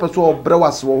 Do not pursue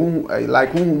brewas like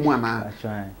whom one.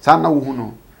 Sana who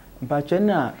know.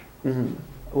 Pachana,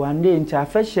 one day in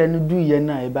Chafashan do ye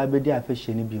na a baby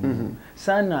affection be.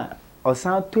 Sana or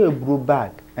sound to a brew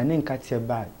bag and then cut your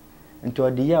bag. Into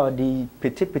the year or the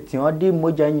petit or the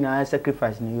mojana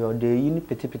sacrifice you or the uni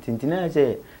petit tina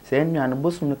say me and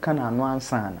bosom can and one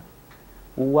son.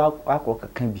 Walk a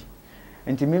can be.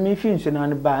 And to me, finish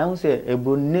and buy on say a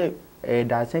bonnet a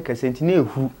dancing a sentinel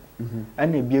who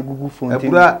and a be a Google phone.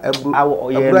 That a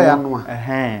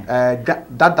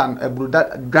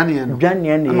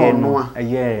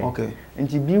Ghanian, yeah, okay. And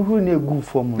to be who near good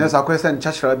for me. There's a question,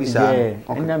 Church Rabbi,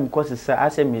 and then because I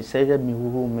say me say that me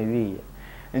who may be.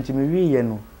 And to me, you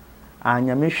know, I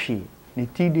am a she, the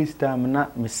tea this time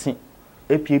not missing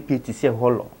a peepee to see a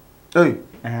hollow. Eh,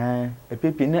 a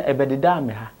peepee not a better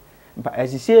dame. But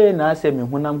as you say, and I say me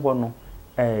when I'm going,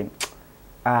 say,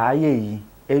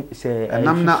 and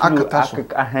I'm not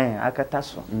a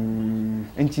catasso.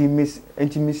 And she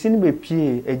missing be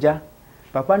pie, a jar.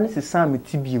 Papa is Sammy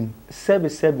Tibium,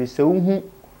 service, so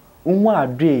whom are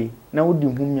day, now would do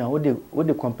whom you would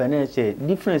the company say,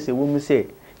 difference a woman say,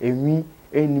 a me.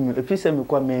 If you say me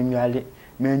come me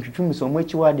introduce so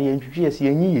much what they introduce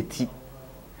ye tea.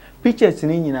 Pictures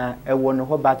in a one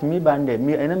of about me band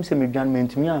me and I'm saying me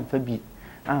to me and Fabi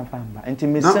and Famba. And to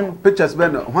me send pictures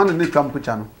ben one in the camp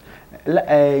channel.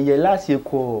 Ye last year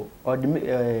call or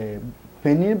the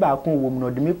penny back woman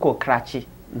or the milk cratchy.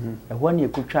 A 1 year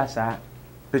could trust her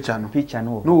picture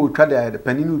no the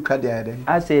penny no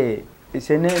I say it's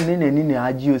a name and I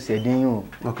use a day.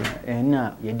 Okay, and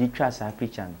now you did trust our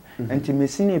picture. And to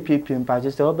missing a paper and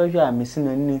patches over you are missing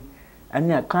any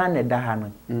and a can at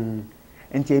Dahana.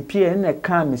 And to appear in a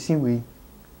car missing way.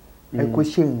 A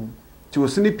question to a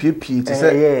silly PP to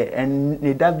say, and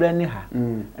the double her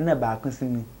and a back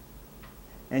me.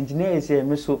 Engineer say,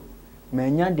 Miss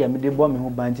Manya, dear, the bomb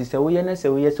who binds say, oh, yes,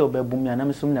 oh, yes, oh, baboom, and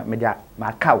I'm soon at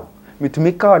my cow. Me to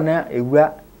make out now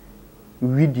a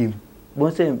read him.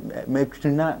 Won't say, make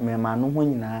not me, man,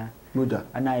 when Muda,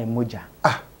 and I am Muja.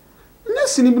 Ah.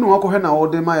 Nesi ni binu wako hena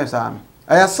ode maye sana.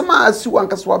 Ayasema asi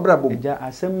wankaswa brabo. Ja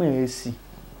aseme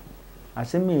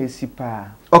esi pa.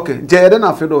 Okay, je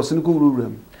na fedo sini ku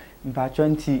rurum. Mpacho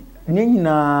nti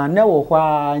nyina na wo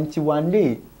hwa nti one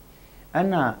day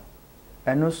ana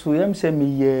eno so yem se me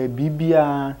ye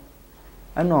bibia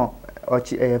ana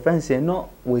ochi fence no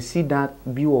we see that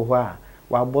bi wo hwa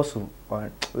wa boso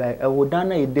like e wo dan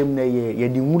na edem na ye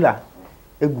di nwula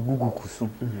egugugu kusu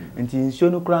nti nsuo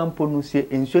no krampo no se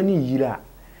nsuo ni yira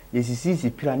yesisi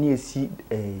pira na esi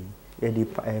ye di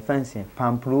fence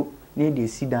pamplo na de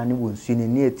si dan ni wo nsuo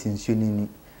ni eti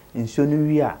nsuo ni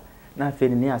wi a na afi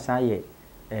ni asa ye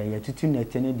tutu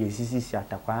net ne de sisi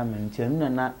atakwa ama nti enu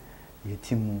na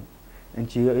yetimu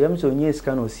nti yam so nye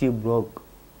scan o si blog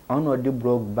ono de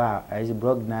blog ba as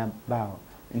blog na ba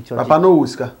nti papa no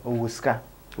wuska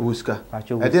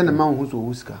e de na ma hu so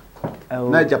wuska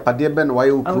na japade be na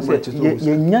waye okuru echi so wuska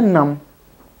ye nyanam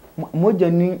moja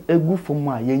ni egu fom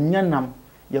a ye nyanam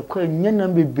ye kwa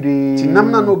nyanam bebre ti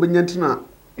nam na no obenyantina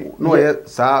no ye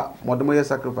sa modemo ye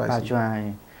sacrifice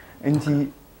ajwan nti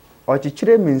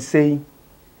ochichire mensei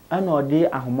ana ode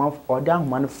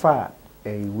ahoma no fa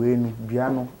we nu dua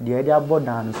no de de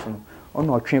abodan so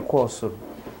ona otwe course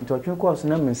nti otwe course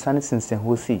na mensane sensen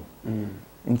hosi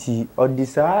nti ode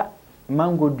sa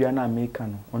mango dua na America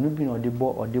no ono bi na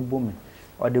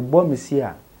ode bo me si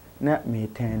a na me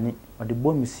tani ode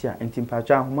bo me si a nti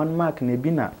mpacha ahoma no mark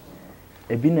na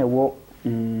ebi na wo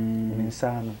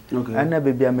mensa no ana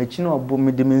bebi amachi na obo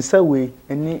me de mensa we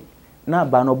eni na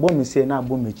ba no bo me si na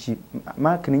abo mechi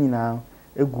mark ni nyina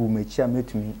egu mechi a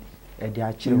metumi e de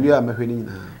akire wi a mahwe ni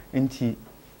nyina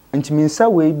nti mensa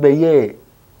we beye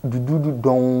dududu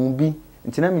don bi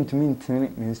nti na mentumi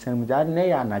ntene mensa mu da na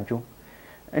ya anadwo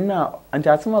na anti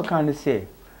asema kan se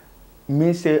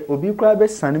me se obi kura be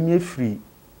sane me afiri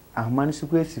ahman su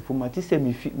kura sifo mati se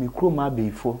me kuro ma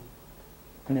beifo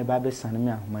na ba be sane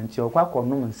me ahman ti okwa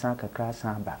kono nsa kakra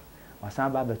san ba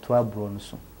wasan ba beto abro no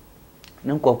so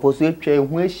ne nkɔfo so etwa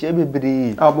ehu ehye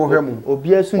bebree abohwemu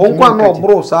obi asu onkwa no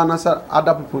obro sa na sa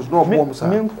ada purpose no obom sa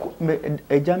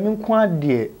eja me nko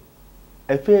ade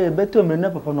efe beto me na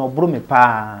papa no obro me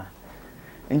pa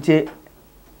nti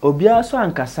obi aso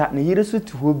ankasa ne yire so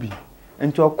ti hobi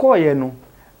nti okoye no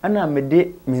ana me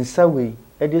de me nsawe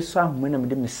e de so ahoma na me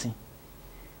de mesi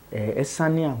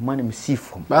esane ahoma na me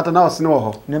sifom bata na osene wo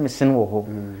ho na me sene wo ho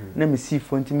na me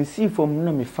sifom nti me sifom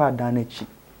na me fa da na chi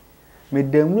me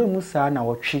danwe mu saa na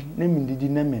wotwe na me didi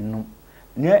na me no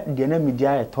na de na me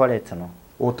dia toilet no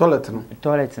o toilet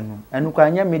no enu kwa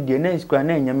anya me de na iskwa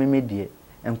na anya me de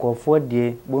enkofo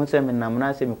de bo nse me nam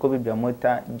na se me ko bibia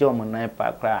mota jom na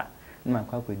pa kra na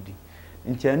kwa kwedi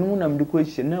nti enu na me de ko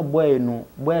hye na boy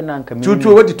na anka me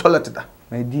tutu wodi toilet da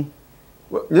me di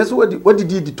yes wodi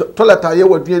di toilet aye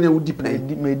waduane wodi pna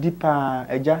me di pa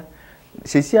eja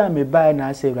sesi a me bai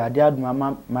na se urade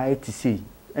aduma ma etisi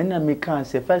ena me kan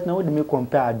se first na wodi me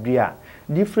compare adua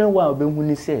different one obehu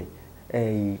ni se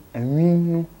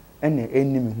anwinu ena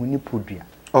eni me hu ni podua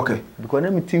okay because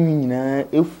na me tinwi nyina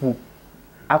efu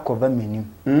akova menim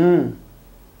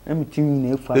na me tinwi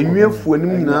nyina efu enwi efu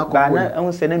anim nyina akova na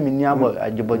ehun se na me ni abo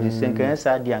Agyapong senka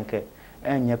ensa ade anke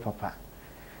enye papa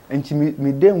nti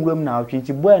mi de nwuram na awtwe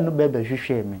nti boy no bebe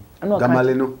hwehwe me ana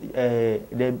gamale no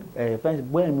the fence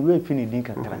boy mi we fini din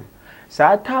kakra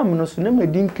sa time no so na me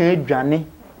din kan adwane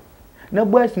na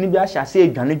boys ni bi a hyase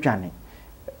adwane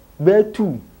be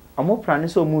tu amo prane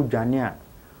so mu adwane a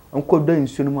onko do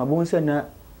nsuo no ma bo se na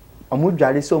amo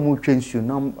dware so mu twa nsuo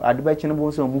na ade ba kine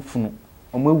bo se mu funu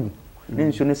amo awu na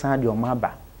nsuo no san de o ma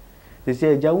ba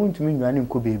se eja wontumi nwane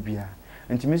nko beebia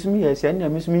nti misumi yesi na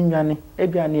misumi nwane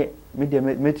aduane me de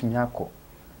metumi akọ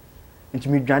nti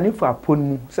me dwane fu apon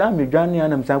mu sa me dwane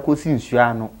ana msa ko si nsuo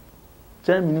ano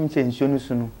kyerɛ me nim kyɛ nsuo no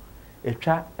so no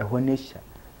etwa ɛhɔ na hia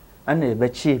ana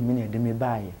ɛbɛkye me na de me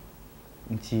baaye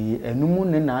nti enumu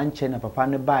ne na ankyɛ na papa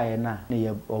ne baaye na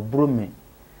ye obro me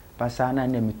pasa na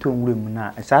me tonwure mu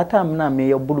na sa tam na me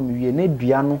ye obro me wie na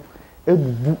dua no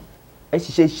ebubu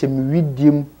ehyehyɛ me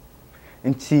widiem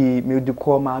nti me de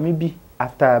ko ma me bi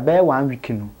after by 1 week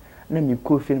no na me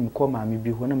ko fi me ko ma me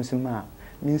bi ho na me se ma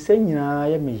me nsa nyina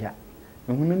ya me ya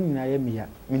me hu nyina ya me ya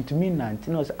me ntumi na nti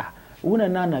no wona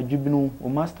na dwubi no o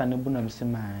master ne bu na me se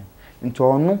ma nti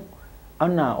ono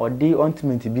ana odi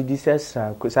ointment bi di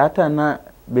sesa ko sata na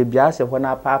bebia ase ho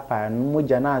na papa no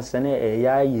moja na ase na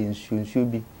ya ye nsuo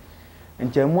bi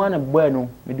nti mu ana boy no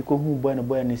me di ko hu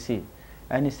boy ne se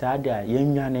ani sa ada ya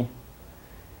nwane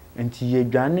nti ye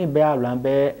dwane be alwan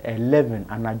be 11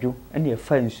 anadwo ene ye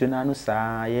fa nsuo na no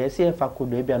saa ye se ye fa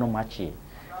kodo e bia no machi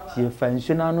ye fa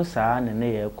nsuo na no saa ne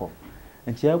ye kɔ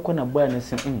nti ye kɔ na boy ne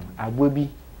se abo bi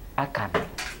aka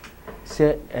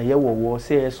se ye wowo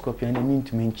se ye scorpion ne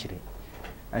ntumi nkyire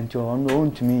nti ono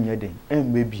ntumi nya den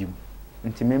embe biu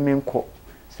nti me nkɔ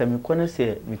se me kɔ na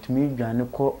se metumi dwane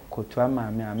kɔ koto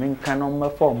ama me a me nka no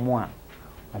mfa omo a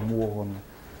omo wo ho no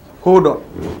hold on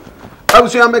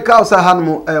abusu ameka osa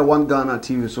hanmo one Ghana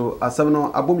TV so asem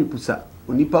no abomi pusa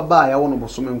onipa ba ya wono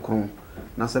bosome nkron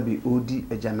na sabi odi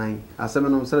agyanan asem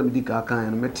no sara medi ka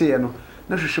kan no mete no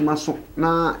na hwehwema so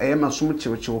na masom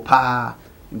kyewkyew pa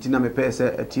ntina mepe se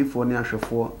atifo ne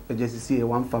ahwefo agyasisi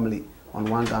one family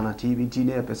on one Ghana TV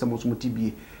ntina pese mosom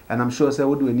tibie and I'm sure say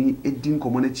wodo ani edin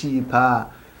community pa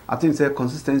I think say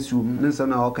consistency nsa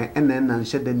na o kan na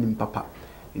nhye da nim papa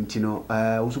intino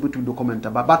usubutu do comment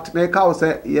about but na ka o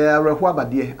say ye areho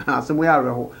abade asem ya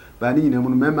areho ba ni nyina mu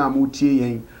mema mu tie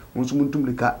yen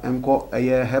musumuntumlika enko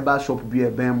ye herbal shop bi e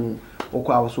ben mu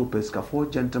okwa aso pesca for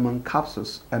gentlemen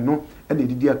capsules eno e de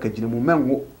didi akagine mu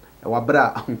menwo wa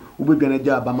bra ubedwana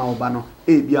ja abama oba no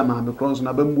e bia ma me kronso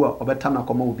na bambu a obeta na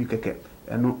koma obi keke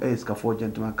eno esca for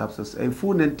gentlemen capsules e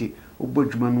fu nenti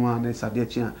obodwuma no a na sade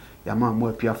achi a ya ma mo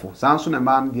apiafo sanso na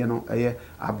ma de no eye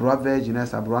abro virgin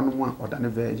esa abro no mu a odane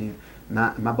virgin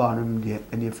na maba no de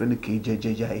ene efre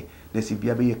KJJJ na si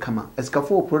bia be ye kama esca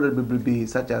for product be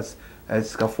such as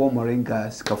esca for moringa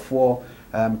esca for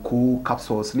cool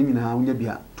capsules ni nyina unya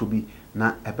bia to be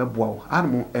na ebeboa wo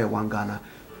anmo one Ghana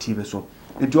TV so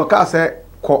nti oka se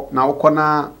ko na wo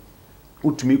na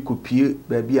utumi kopie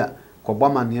ba bia ko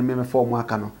boma ne me form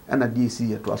aka no na DC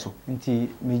ye to aso nti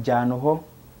meja no ho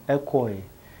ekoe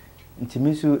nti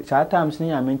misu sometimes ni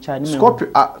ya mencha ni scope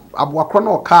aboakro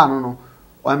na oka no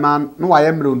o man no wa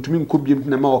ye mre ntumi nkobiem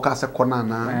na ma oka se ko na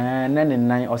na ne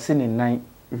nan o se ne nan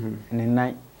ne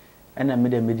nan na me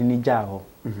de medini ja ho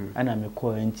na me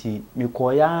ko nti me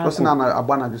ko ya o se na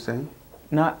abana ju sen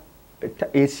na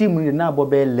esi mu na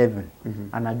abobe 11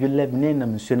 anadwo 11 ne na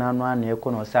msuo na no ana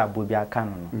ekọ na o se abobi aka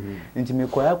no nti me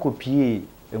ko ya kopie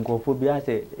nkofo bi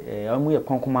ase amu ye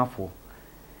konkomafo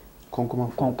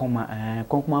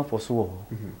konkoma for so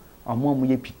omo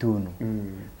ye pito no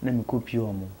na me kopi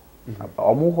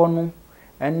omo ho no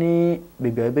ene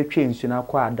bebia betwe nsu na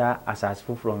kwa ada asase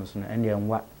foforo nso no ene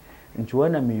enwa nti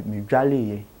wona me dwale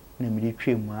ye na me de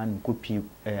twe mu an kopi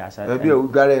asase bebia wo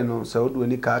dwale no se wodo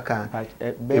ni ka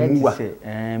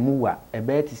muwa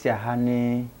ebe ti se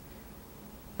ahane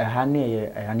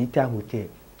Anita Hotel.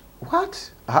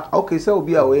 What? Okay, so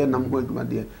obi a we nam ho adwuma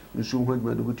de nsu ho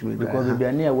adwuma de butumi dwa because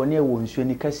bebia na woni e wo nsu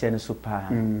ni kase ne so pa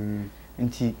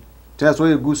nti that's why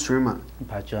you good streamer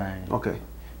pacho okay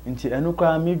nti enu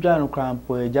kwa mi dwa no kwa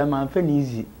mpo eja man fa ni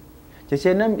easy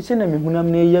cheche na se na mi hunam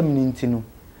na yam ni nti no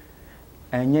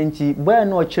enya nti boy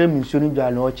na o kire mi nsu ni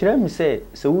dwa no o kire mi se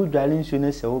wo dwale nsu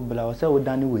ne se wo bla o se wo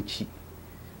dane wachi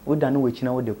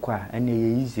na wo de kwa ene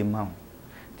ye easy ma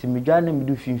ti mi dwa na mi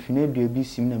du finfine du ebi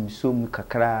sim na mi so mu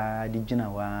kakra de gina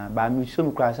wa ba mi so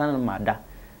mu kwa san na mada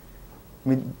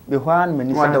me hwan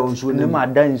mani sa ne ma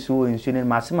da nsu ne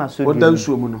ma se ma so o da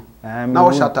nsu mu no na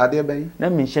wo shatade ben na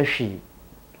mi hwehwe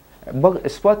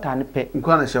sport an pe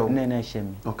nkwa na hyew na hye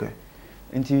mi okay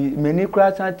nti mani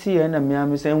kra ta ti na mi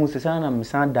am se hu se san na mi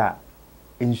san da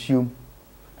nsu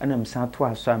ana mi san to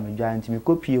aso am dwa nti mi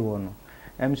kopie ho no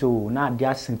em so na ade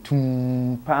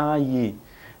asentum pa ye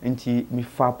nti mi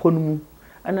fa ponmu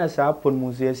ana sa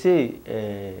ponmu se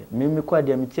me kwa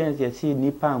de mi tian se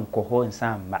nipa nkoho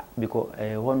nsamba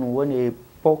because hono woni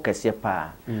pokese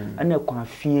pa ana kwa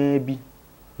fia bi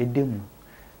edemu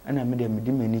ana me de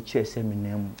mani che se me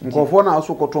nam nkofo na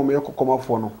aso koto me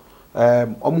kokomafo no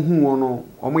omuhu wono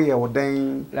omoye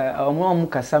wodan omo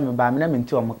kasa me ba me na me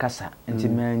nti omo kasa nti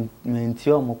me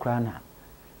nti omo kra na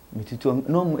mitutu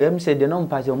no em se de no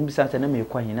mpa se omo bisa na me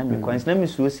kwa hin na me kwa na me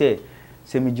suo se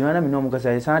me jina na me no omo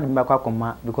kasa san de me kwa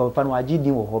koma because papa no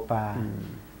agidi wo ho pa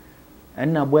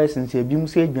enna boys nse ebi mu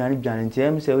se dwane nti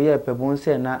em se we pebon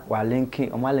se na wa linki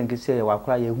omo linki se wa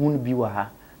kra ye hunu bi wa ha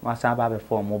wa san ba be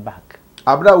form back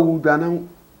abra wu dwane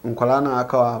nkola na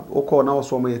aka okọ na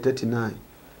oso mo ye 39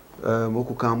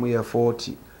 okuka mo ye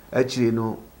 40 akire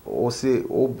no o se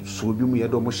o so bi mu ye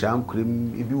do mo hya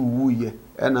nkrem ebi wu ye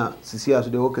ena sisi aso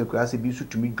de oka kra se bi su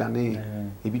tumi dwane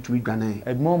ebi tumi dwane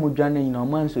ebi mo dwane na o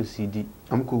man so sidi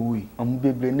amko wi am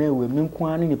bebre na we me nko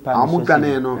an ni pa so am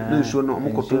dwane no na nsuo no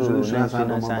am koto nsuo na san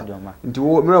do ma nti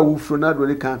wo mera wu fro na do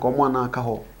ni kan ka mo na aka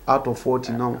ho out of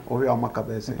 40 now o hwe amaka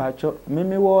be se pacho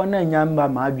me wo na nyamba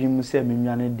ma adwim se me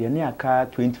nwane de ne aka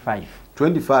 25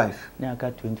 ne aka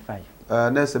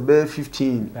 25 na se be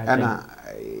 15 ana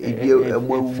ebi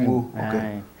amwu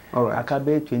okay all right aka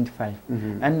be 25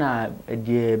 ana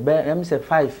de be em se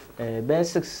 5 be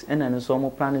 6 ana no so mo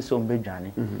plan so be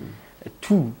dwane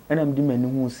 2 ana mdi mani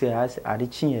hu se ade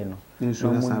chiye no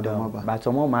no mu do but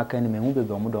omo ma aka ni me hu be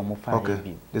go mo do mo 5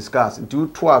 bi discuss nti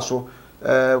to aso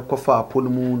kofa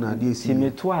ponmu na de esi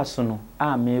me to aso no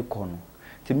a me ko no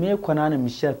ti me ko na me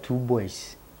share 2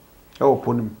 boys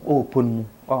ponmu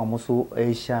o mo so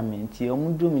ehia me nti omo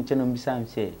do me che no bisa am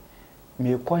se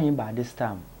me ko hin ba this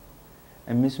time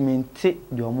emismente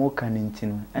de omo kan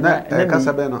ntino na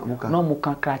kasa be no muka no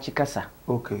muka krachi kasa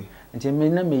okay nti me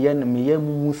na me ye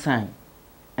mu san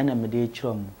ana me de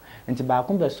chiro mu nti ba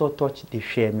ko be so touch de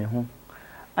hwe me ho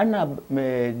ana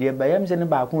me de ba yam se ne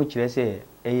ba ko kire se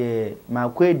ma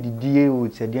ko edidie o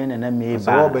se de na me ba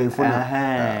so ba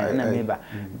ifuna na me ba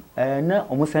na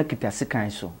omo san kita sikan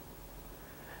so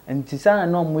nti sana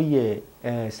no mo ye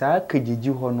saa kagigi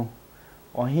ho no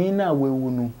ohin na wewu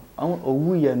no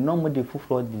owu ye no mo de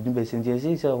fufuro de be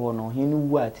sentie se ho no ohin no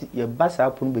wu ati ye basa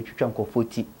apu no betwitwa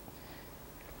nkofoti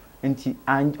nti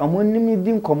omo nimi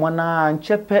di nkomo na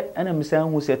nchepe ana misa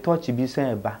hu se touch bi san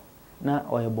eba na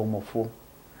oye bomofo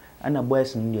ana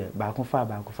boys no ye ba ko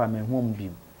fa me hu om bi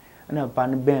ana pa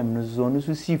no bem no zo no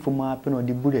so sifo ma pe no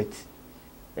de bullet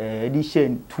di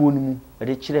shen tuo no mu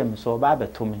de kire me so ba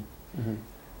beto me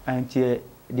anti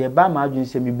de ba ma adwun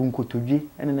se mi bunkotodwe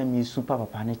ene na mi su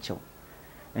papa ne chew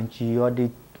anti yo de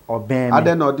obem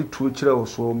ade na odi tuo kire wo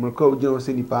so mreka ogina wo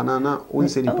se nipa na o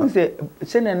se nipa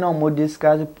se ne na mo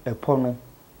discuss epo no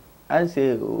an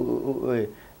se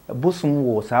bosum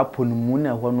wo sa ponu mu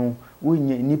na ho no wo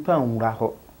nipa nwura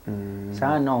ho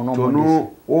sa na no mo dis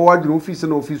o wadru office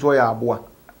na office wo ya aboa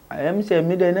em se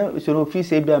mi de na so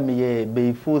office e bia me ye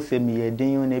be fo se me ye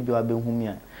den na bia ba hu mi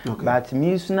a but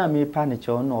me su na me pa ne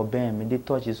che no obem me de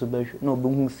touch so be na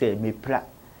obehu se me pra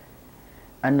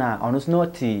ana ono so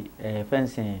not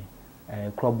fencing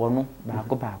krobo no ba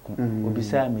ko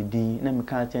obisa me din na me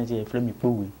kan chense e fra me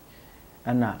powe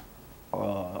ana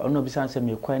ono obisa se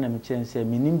me kwai na me chense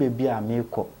me nim bebi a me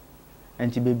ko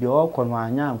enti bebi o ko no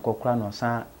anya nkokra no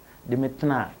san de me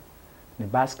tena ne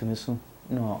basket no so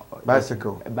no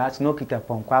bicycle no kita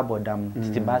ponko abodam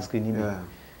titi bicycle ni bi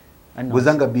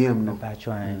Bozanga BM no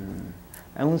patwan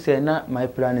ehun say na my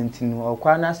plan ntinu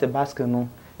okwa na se bicycle no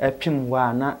epim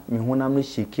wa na me honam no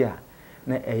sheki a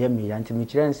na eye me ya nti me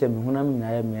kire nse me honam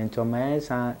na eye me nti o ma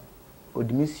san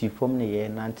odimi si fom na ye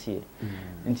nante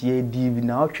nti ye di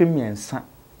na otwe miensa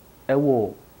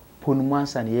ewo ponumu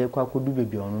ansa na ye kwa kodu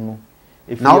bebi onu no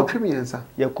na otwe miensa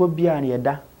ye ko bia na ye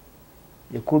da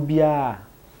ye ko bia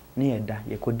na ye da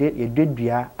ye ko de ye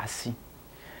dedua ase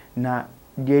na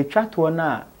de twato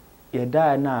na ye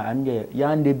da na ande ya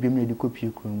ande bim na de kopie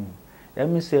kunu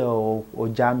emi se o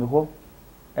jame ho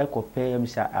ekope emi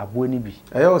se abo ni bi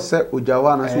eyo se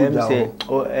ojawa na so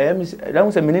ojawo emi se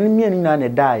dan se menene miani na ne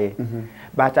da ye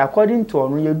but according to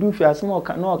onu ye du fi asem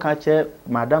na o ka che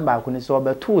madam ba ko ni se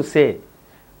obeto se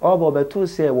obeto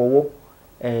se wowo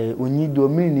onyi do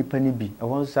mini nipa ni bi e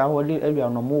won sa ho de awia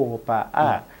no mo wo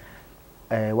pa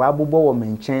wa bobbo wo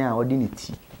menchen a odi ni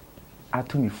ti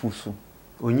atumi fusu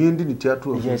onyi ndi ni ti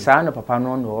atu ye sa na papa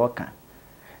no no oka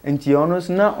nti ono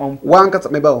so na wan kata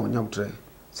me ba won nyamtre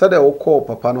sade wo call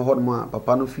papa no hodma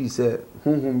papa no fi se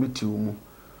honhom bi ti mu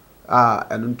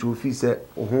eno ntu fi se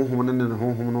honhom ne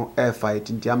honhom no air fight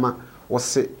nti ama wo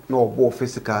se na obo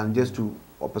physical just to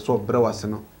opeso brewase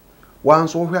no wan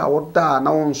so hwe a woda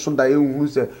na won so da ehunu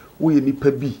se wo ye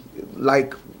nipa bi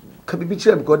like ka bi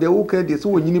kire because they wo ka dey so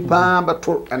won nyini pa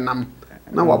beto enam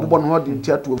na wa bobon ho de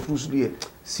nti atu afuru so de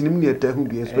sinim ne eta hu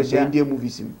bi especially Indian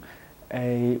movies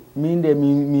mi de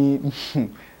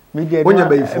mi de onya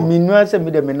bayifo mi nu ase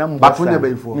mi de me nam ba fonya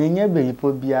bayifo mi nya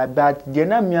bayifo bia but de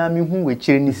na mi hu we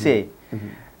kire ni se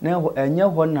na enye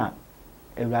ho na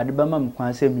ewrade ba ma me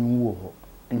kwan se mi wu ho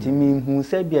nti mi hu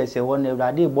se bia se ho na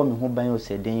ewrade bo me ho ban o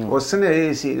se den o se na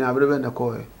yesi na abrebe na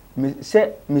ko mi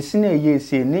se mi sina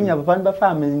yesi ni nya papa ba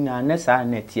fa me na na sa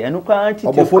na ti enu kwa titi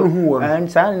obofo no hu wo an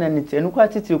sa na ni ti enu kwa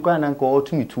titi kwa na nka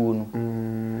otumi tuo no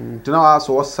nti na wa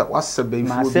so wasa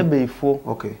bayifo ma se bayifo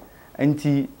okay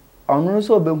nti onu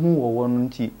so obehu wo no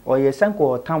nti oyesanko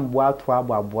otambo ato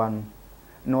aboabo no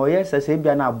na oyesa se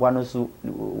bia na aboa no so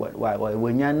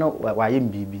wanya no waye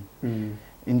mbibi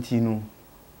nti no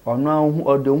onu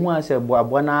odohu ase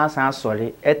aboabo na asan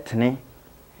asore etene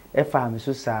efa me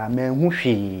so sa ma hu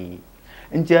hwe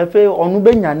nti afi onu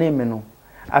benya na eme no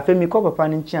afi mi ko papa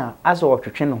nchi a ase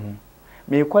otwetwe no ho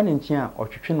me ko ne nchi a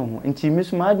otwetwe no ho nti mi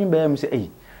so ma adwin ba ya mi se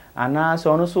ana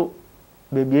so onu so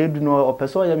bebi edu no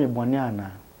opeso ya me bone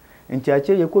ana nti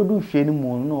ache ye kodu fie ni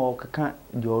mu no kaka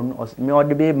de onu me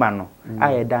ode be ma no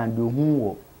aye dan de hu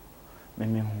wo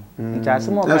me hu nti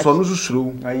asemo ka so onu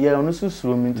susuro aye onu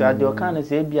susuro mi nti ade o kan na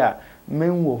se bia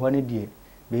menwo ho ne de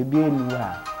bebi enu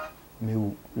a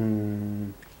mewu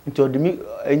nti odimi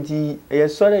nti ye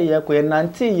sore ye ko ye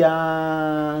nanti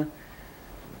ya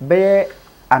be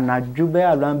anadwu be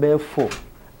alwan be 4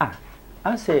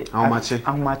 ase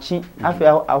amachi afi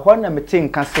ahọ na mete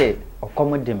nka se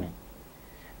okomode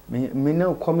me na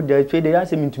okomode twe de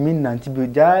ase mintumi nanti bi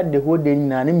ja de ho de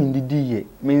nyina ne mindidi ye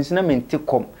me nsina mente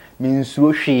kom me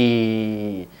nsuo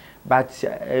hwe but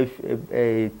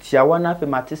tiawa na afi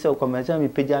mate se okomode me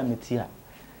peja meti a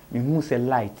me hu se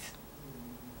light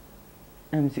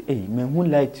em se me hu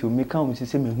light o me kan me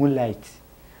se me hu light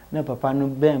na papa no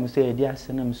bem se ye di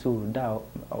ase na me so da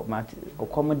mate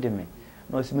okomode me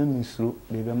no se me nsuro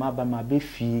bebe ma ba ma be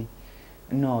fie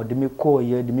no de me ko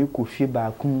ye de me ko fie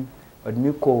ba kun o de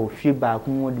me ko fie ba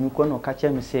kun o de me ko no ka che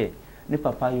me se ni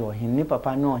papa yo hin ni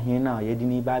papa no hin na ye de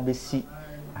ni ba be si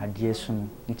ade so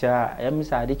ntia ya me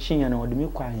sa ade chinya no de me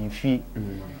ko ahin fie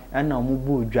na o mu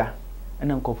bu odwa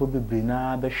na nkofo bebre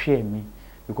na be hwe me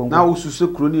na wo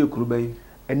susu kuro ni ekuro ban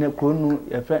ene kuro nu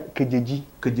e fra kejeji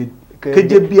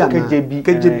kejebi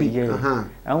aha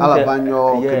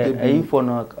alabanyo kejebi ayi for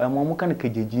no mo kan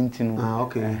kejeji ntinu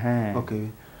okay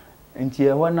nti e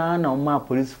ho na ma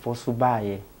police force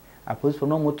baaye a police for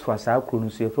no mo to asa kuro no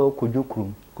so e fra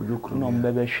kodwokrum no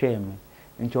mbebe hwe me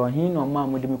nti ohin no ma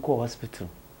mo de me ko hospital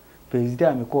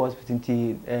president me ko hospital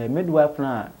nti midwife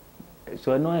na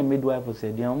so no e midwife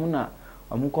said ya mo na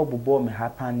amko bobo me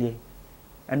hapande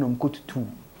eno mko tutu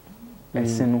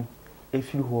esenu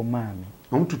efiri ho maame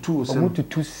omututu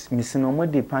misino mo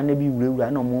de pan bi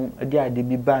wurawura na mo de ade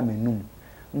bi ba menum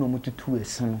na mo tutu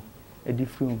esenu edi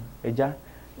film eja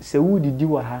se wudi di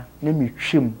wa ha na me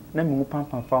twem na me hu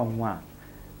pampa fa ho a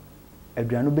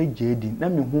aduano be jedi na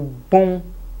me hu bon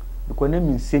ko na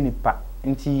me nse nipa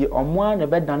nti omo a na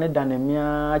be dane me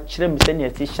a kire me se ne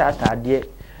eti shata ade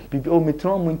bibi o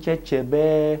metro mo ncheche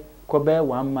be ko be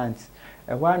 1 month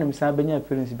e ho na me sa benya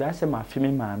parents bi ase ma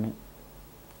fimi maame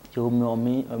yo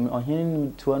me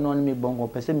ohin to no me bongo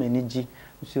pese me niji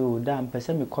so da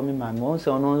pese me komi maame on se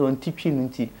ono on tipwi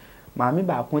nti maame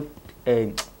ba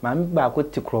ko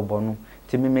te krobo no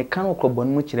te me kan krobo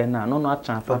no mu kire na no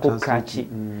atran fa ko krachi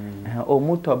o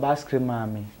motor basket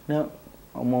maame na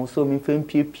omo so mi fam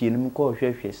piepie no ko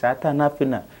hwehwe sata na fe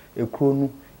na ekro no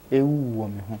ewu wo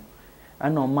me ho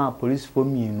ana ma police for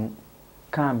mienu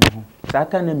kan me ho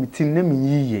sata na mitin na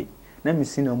miyiye na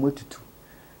misi na motutu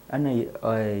ana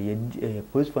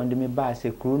police for me ba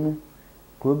se kro no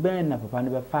kro ben na papa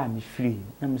no be fa me free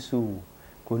na me so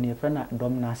ko ni fe na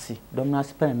domnasi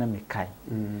pen na me kai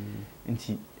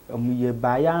nti ye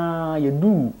ba ya ye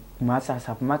du masa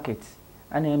supermarket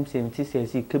ana MCMT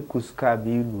says keep kuska be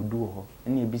ludu ho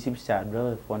ene bisipsa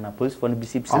driver for na police for na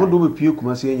bisipsa am do be pie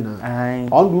kumase nyina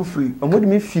on do free omodi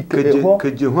me fi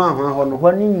keje ho no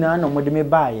ho ni nyina na omodi me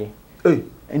baaye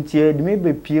nti e de me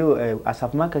be pie a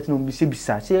supermarket no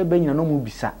bisibisa se be nyina no mu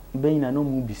bisa be nyina no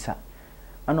mu bisa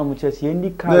ana mo chese ye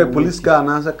ndi car na police car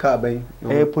na sa car ben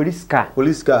police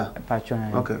car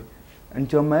patron okay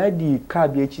nti o ma di car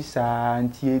bi echi sa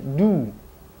nti du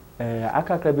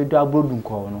akaka be do abrodu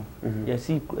nko no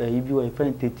yesi ibi o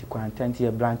friend tete kwantant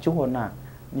ye branch ho na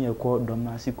ne ye ko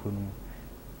domnasi ko no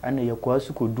ana ye ko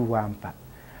asu ko du ho ampa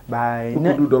ba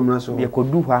na du domnasi ye ko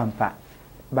du ho ampa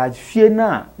ba fie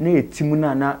na etimu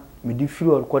na me di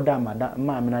firi o ko da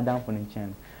ma me na dan fo ne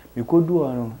chen me ko du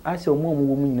no ase o mo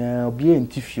wo mu nyina obi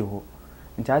enti fie ho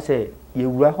nti ase ye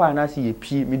wura ho ana ase ye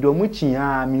pie me do mu chi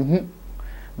a me hu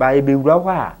ba ye be wura ho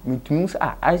a me tumi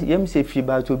yem se fie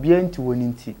ba to obi enti woni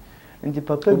nti nti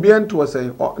papa obi ento say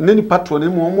nani patro ne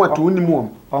mo ato ni mo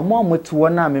to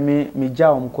na me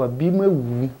ja om ko bi mu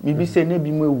ewu me bi se na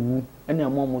bi mu ewu ene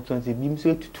mo to nti bi mu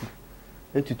se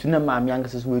etutu na ma me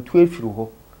angase so etu efiri ho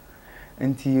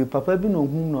nti papa bi no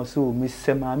hu no so me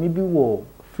se ma me bi wo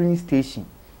filling station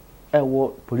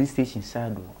wo police station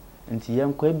side nti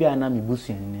yem ko bi ana me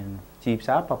busu ene no ti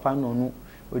sa papa no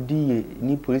odi ye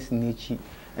ni police ni echi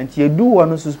nti edu wo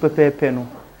no so pepepe no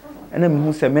ena me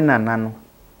hu se me nana no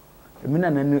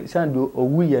mina na sando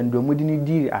owu ye ndo modi ni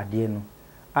di ade no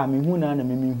a me hu na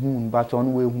me hu but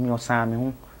on we hu me osan me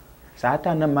hu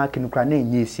saata na mark no kra na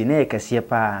enyesi na ekese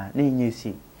pa na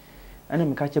enyesi ana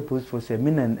me ka che post for say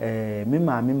mina me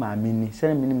maami ni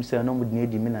se me nim se no modi na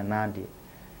edi mina na ade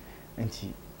enti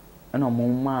ana mo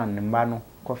man mba no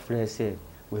ko frɛ se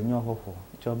we nyo hoho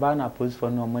choba na post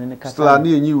for no mo ne ka sla na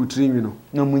enyi utrinwi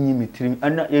no mo nyi mitrim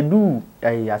ana edu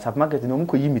ya supermarket no mo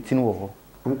ko yi mitin wo ho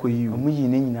omuyi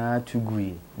ne nyina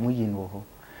tuguye muyi no ho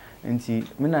nti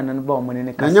mina nan ba omone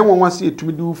ne kasa nya wonwase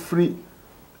etumi du free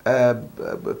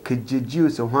kejeji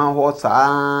so hwan ho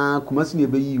saa kumasi ne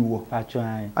beyi wo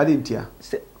patwan ade ntia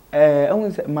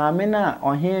ehun se maame na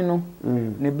ohen no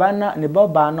ne ba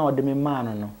na ode me ma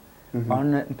no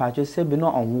on patwa se bi no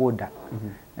onwo da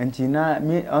nti na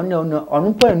me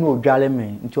onu pa no odwale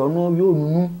me nti onu yo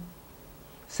onunu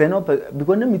se no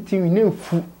because na mitin ne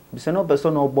fu se no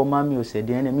person obo mami o se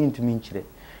de na mi ntumi nkyire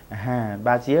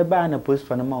but ye ba na post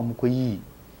for na ma omko yi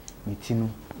mitinu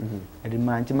ede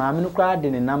ma nti maame no kra de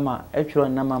ne nama etwero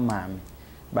nama maame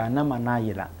ba nama na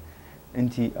yira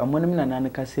nti omo ne na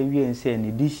ka se wie nse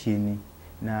ne di hie ni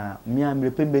na mi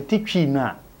amre pe beti twi no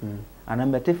a ana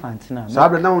beti fantina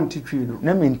sabe na won ti twi no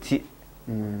na menti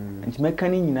nti meka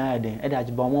ni nyina ade ede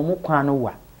ageba omo kwa no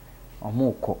wa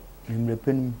omo ko mre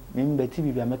pe ni mi beti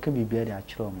bibia meka bibia de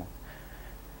akiro omo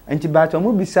nti ba to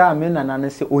mo bisa me na na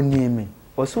se onime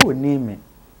o so onime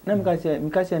na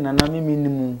mika se na me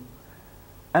minimu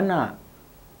ana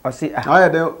o se aya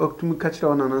de oktumi ka kire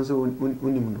ona na se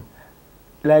onimu no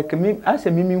like me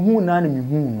ase me hu na me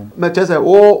hu no me chese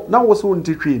o na wo so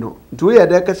ntitwi no nti wo ye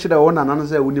de ka kire ona na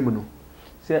se onimu no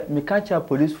se mika cha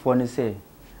police for ne se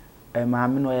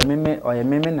maame no oye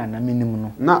meme na minimu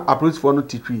no na a police for no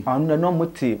titwi onu no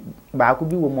mote baako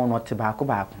bi wo mo no te baako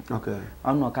okay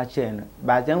onu ka kire no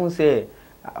ba je hu se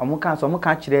omo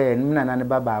ka kire na ne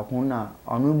ba baako na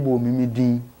onu bo mimi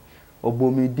din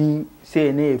obo mi din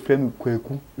se na efrem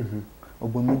kwaku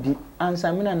obo mi din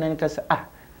ansa me na ka se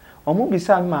omo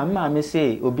bisa maame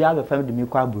se obi abefam de mi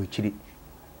kwa abrochiri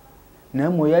na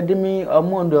mo ye de mi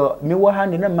omo ndo mi wo ha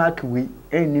ne na mark we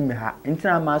eni me ha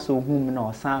ntina ma so hu mi na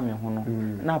osan me ho no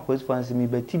na post fans mi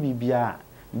beti bibia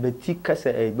beti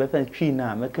kasa befa twi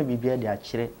na meka bibia de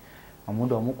akire omo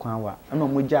do mo kwan wa na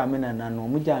omo ja me na no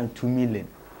omo ja 2 million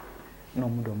na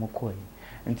omo do mo koi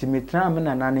nti me tra me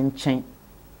na ne nchen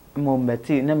mo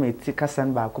beti na me ti kasa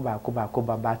baako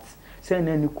babat se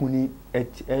na ni kuni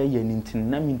ye ni ntin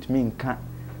na mi ntumi nka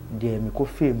de me ko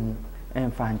femu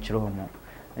enfa nkire omo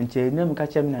nche na mka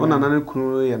chem na ona na ne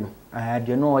kunu ye no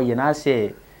de no ye na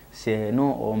se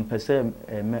no ompese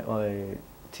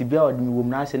tibia odmi wom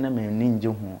na se na me ninje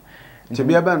ho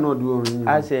tibia ba no de o yin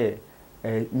ase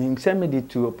me send me the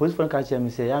to police phone catch me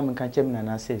say ya me catch me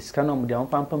na say scan on the on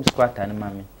pam squatter na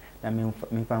mami na me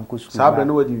fam ko school sabra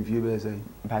no wadi mfie be say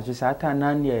ba jo sata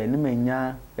nan ye ne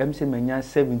manya em say manya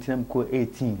 17 am ko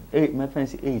 18 my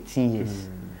friends 18 years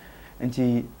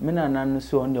nti me na nan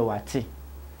so on the wate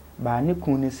ba ne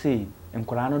kun ne say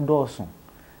nkora no dooso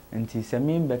nti se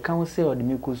me be kan say o de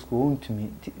me ko school ntumi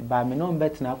ba me no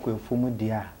bet na akwa fomu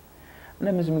dia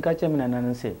na me so me catch me na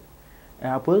nan say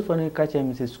police phone catch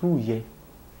me say school ye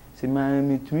se ma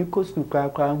me tumi ko school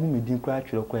kwa hu me din kwa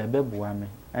twere ko e be boa me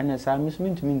ana sa me so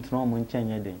me tumi ntno mo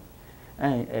nkyanye den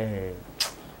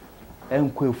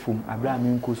enko efum abra me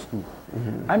nko school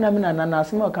ana me na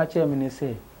asem o catch me ne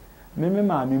say me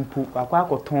ma me mpu akwa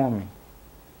akoton me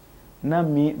na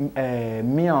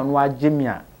me on wa gye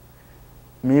a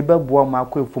me be boa ma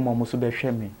akwa efum mo so be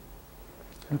hwe me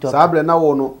sabra na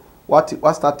wo no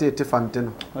what start it fante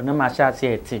no na ma sha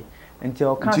se ete nti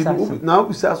o kan sa na o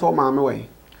bisa so ma me we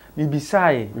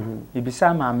Ibisaye,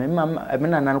 ibisa maame me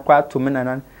nanan kwa to me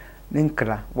nanan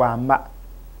nkra wa ma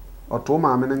oto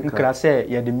maame nkra se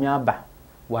ye de mi aba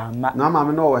wa ma na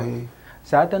maame no wo he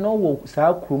sa ta no wo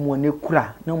sa krum wo ne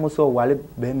kura na mo so wale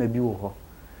be ma bi wo ho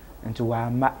nti wa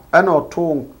ma ana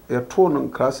oto no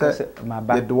nkra se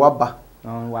ye de waba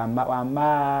wa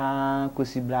ma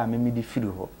kosi bra me di firi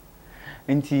ho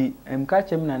nti emka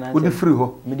chem nanan wo di firi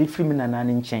ho me di firi me nanan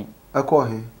nchen akọ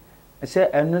he se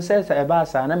eno se e ba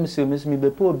sa na me be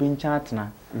pe obi ncha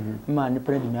atena ma ni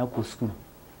pre de me akọ school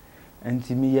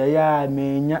enti me ya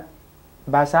me nya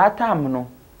ba sa atam no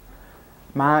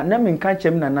ma na me nka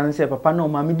chem na nan se papa na o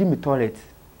ma me di me toilet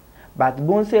but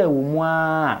bon se wo mu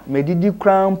a me didi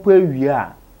krampo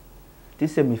awia ti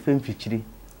se me fem fichiri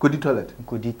ko di toilet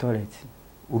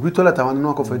obi toilet awan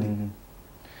no akọ fadi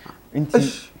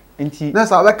enti na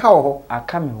sa be ka wo ho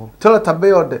aka me ho toilet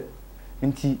abe ode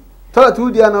enti toilet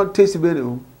wo dia na taste be re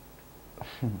no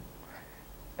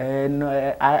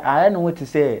I know what to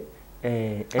say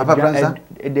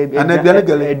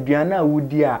aduana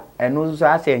wudi a eno so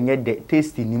ase enye de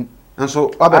tasty nim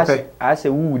nso abepe ase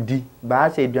wudi ba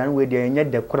ase aduana we de enye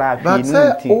de kura ahwe no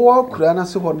nti but o kura na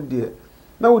se ho de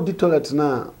na wudi toilet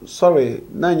na sorry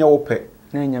na enye wo pe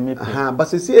na enye me pe but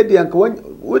se e de anka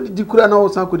wodi di kura na wo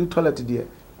san ko di toilet de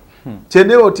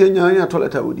chene o tie nya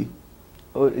toilet a wudi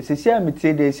o se sia me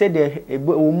tie de se de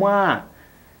wo mu a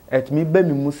et mi ba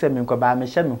mi mu se me nko ba me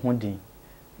hye me ho din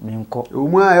me nko wo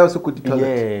mu a yo so ko di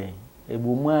toilet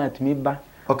wo mu a et mi ba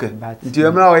okay nti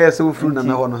emra wo ye se wo fru na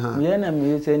me ho no ha me na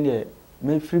me se ne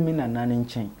me firi mi na nan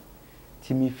nchen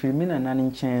ti mi firi mi na nan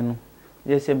nchen no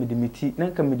ye se me de meti na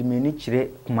nka me de meni kire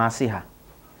kumase ha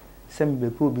se me be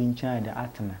po bi nchen da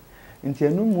atena nti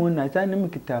anu mu na ta ne me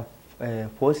kita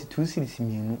 42 series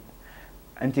mienu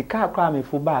nti ka kwa me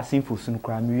fo ba asinfo sun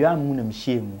kwa me wi mu na me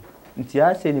hye mu nti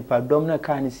a se ni padom na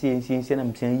ka ne sie na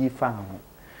mten yi fa ho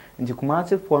nti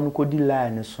kumase fo no kodi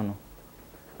line so no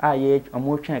a ye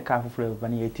amotwen ka foforo ba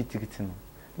na ye titikiti no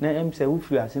na em se wo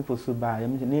firi asinfo so ba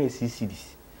em na ye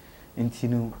series nti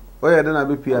no o ye de na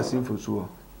be pi asinfo so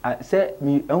se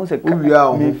mi ehun se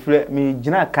mi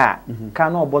gina ka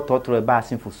na obo tortυred ba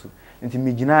asinfo so nti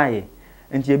mi gina ye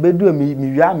nti ebedu mi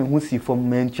wi a me hu si fom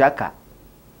ma ntuaka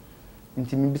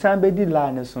nti mi bisan be di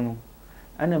line so no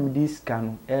ana mi di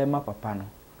scan no ma papa no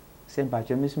se mpa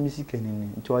che mi sika ni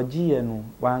nti oji ye no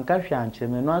wan ka hwa anche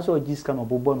me no aso oji scan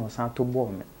obobo no san to bo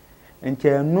me nti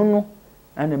enu no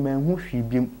ana ma hu hwi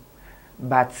bim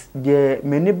but je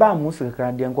meni ba mu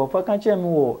sika de nko fa ka che me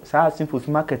wo sa asinfo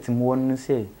market mu won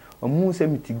se omu se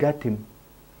mitigatem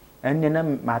enne na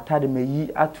matade me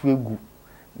yi atu egu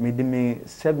me de me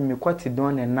seb me kwati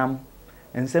don enam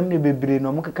ensem ne bebre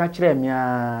no mo kaka kire me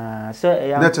a se e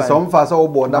ya na te so mfa se wo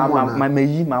bodam na ma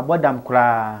meyi ma bodam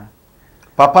kura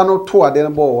papa no to ade no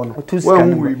bo wo no wa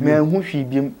me hu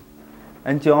hwibiem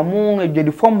enti omo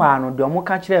edwedi forma no de omo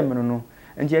ka kire me no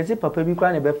enti ese papa bi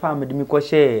kura ne be fa me de me ko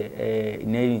hye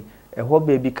ne ho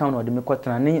baby kan no de me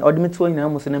kwatana ne o de me to nyina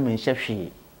mo se na me nhye hwe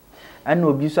ana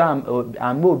obi so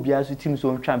am obi aso tim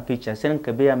so ntwa picture sen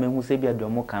ka be ya me hu se bi ade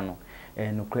omo kan no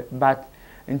no but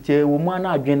nti wo mu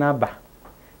na adwen aba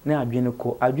na adwen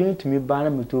ko adwen tumi ba na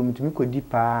metumi ko di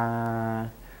pa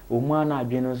wo mu na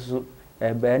adwen so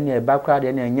be na ba kra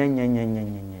de na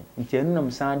nyenyenyenyenyenye nti enu na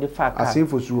msan de fa ka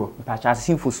asinfo suo mpacha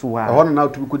asinfo suo a ho na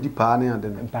tumi ko di pa na ade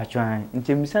na mpacha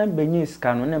nti msan benye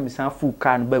ska no na msan fu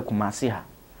ka no ba kumase ha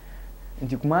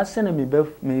nti kumase na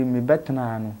me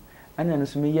betena no ana no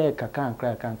so me ye kaka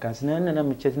ankra kankan se na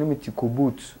me chese na me ti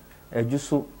kobut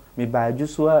ajuso me ba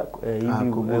ajuso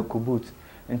ibi kobut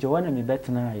nti wana me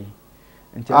betena yi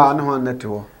nti na ho na te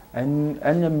ho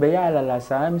en be ya la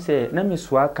sa am se na me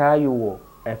so aka yo wo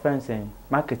e fansen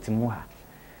market mu ha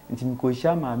nti mi ko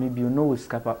hia maame bi no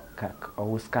woska ka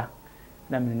woska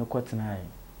na me no kotena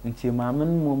nti maame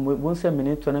no mo se me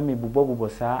ne to na me bobɔ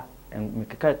saa me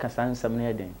keka sansam na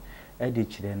yeden e de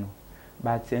kire no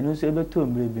but eno so ebeto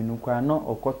mbre bi no kwa no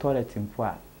okɔ toilet mpo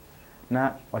a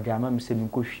na ɔde ama me se me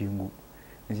nkɔ hwie ngu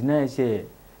nti na ye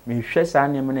me hwɛ saa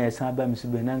ne me na esan ba me so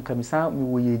be na nka me san me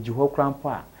wo ye gi hɔ krampo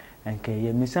a nka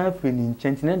ye me san firi ni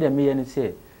nkyɛn nti na de me ye ne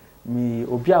se me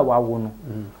obi a wawo no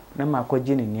na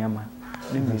makɔgye ne niama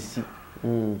na mesi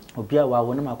obi a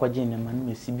wawo na makɔgye ne niama na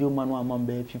mesi bi o ma no ama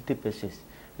be 50 pesos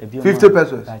 50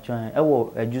 pesos atwan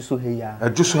ewo ajuso he ya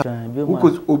ajuso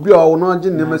obi a wawo no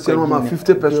agye ne niama se no ma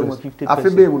 50 pesos afi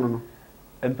be mu no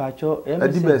empacho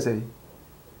adi be say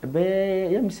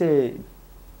be yem se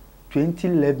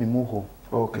 2011 mu ho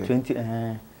okay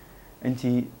 20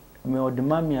 nti me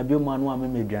odema me abi o ma no ama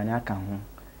me aduane aka ho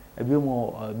abi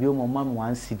o mo ma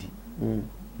 1 cedi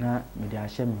na me de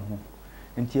ahye me ho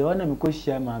nti e wana me ko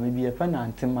hia maame bi e fa na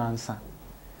antemansa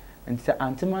nti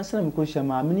antemansa na me ko hia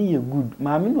maame ni ye good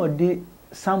maame no de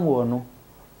Samuel no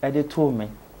e de to me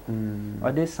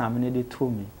o de Sam ne de to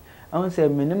me awon se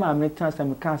me ne maame tansa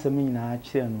me kan se me nyina a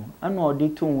kire no ana o de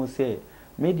to wo se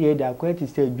me de da kwati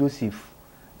se Joseph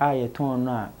a ye ton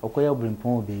no a okoya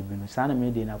brimpon baby no sa na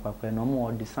me de na kwakwa no mo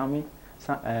o de Sam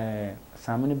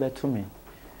ne be to me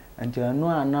nti no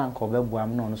ana anko beboa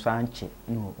me no so anche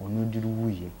no onu duru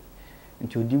wuye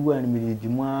nti odi wu an me di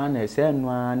mu ana se no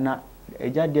ana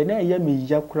eja de na ye me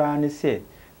ya kura ne se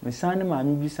me san ne ma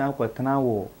me bi san kwatena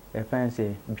wo e fan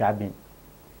se dwabin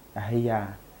ahiya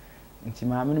nti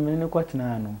ma me ne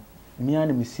kwatena no me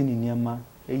ana me sini niema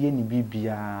eye ni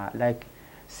bibia like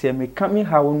se me kame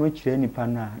hawo no kire nipa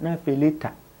na fe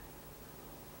later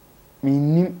me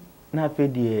nim na fe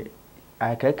de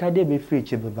akaka de be free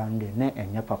che bebande na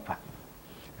enya papa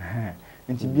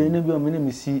nti bia na bi o me na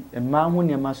mesi ma ho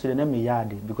ne ma so de na me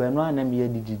yade because no na me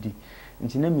yadididi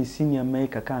nti na mesi ne ma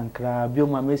kaka ankra bi o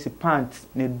ma mesi pants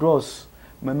ne drawers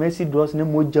ma mesi drawers ne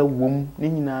moja wom ne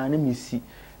nyina na mesi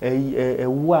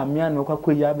ewu a me an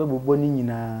kwakoya be bobɔ ne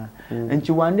nyina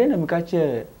nti wande na me ka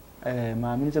che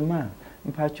ma me se ma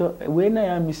mpacho we na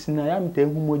ya mesi na ya mta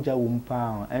hu moja wom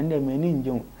pa ende me ni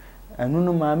nje anu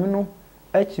no ma me no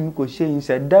achimi ko hye yin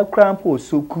se da krampo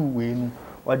soku we nu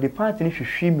o de part ni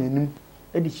hwehwe menum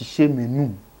e de hye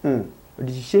menum o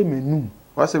de hye menum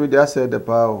wase be dia say de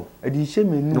pa o e de hye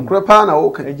menum no kra pa na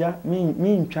o ka eja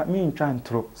mi ntwa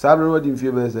ntro sabre no di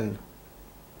mfie be say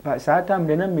pa sa time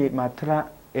de na me matra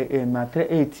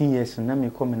 18 years na me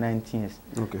come 19 years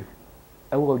okay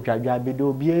e wo dwadwa be do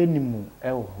obi animu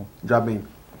e wo ho dwabin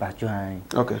ba twan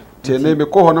okay te ne be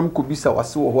ko honam ko bisa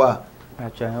wase wo ho a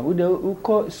acha ude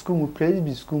uko school mu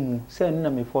presby school mu say na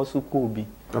me force ko obi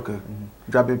okay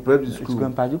dwabin presby school school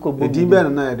pa ko bo di be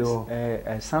na de ho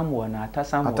Samuel na ata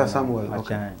Samuel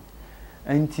okay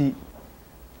anti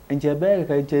be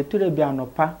ka je ture bi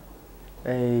anopa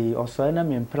oso na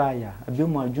me mpraya abi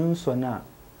mu adwunso na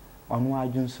onu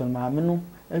adwunso ma me no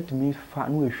etumi fa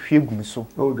no ehwe gum so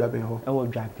o dwabin ho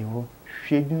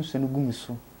hwe adwunso no gum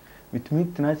so bitumi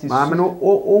tenasi ma me no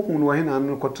o hu no he na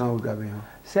no kotran o dwabin ho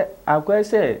se akwa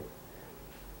se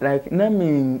like na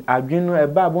me adwen no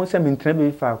eba bon se me ntena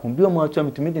be fa ko bi o mo ato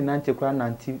me tumi de nante kura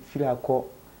nante firi akọ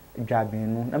dwabin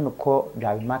no na me kọ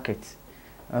dwabin market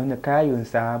na ka yo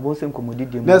nsa bon se nkomodi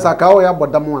dem na sa ka o ya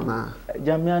bodam na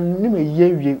jamia ni me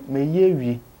ye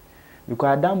wie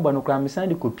because adam bo no kura me san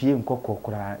de kopie nkokọ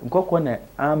kura nkokọ na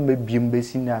am biem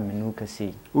besi na me no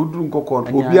kase oduru nkokọ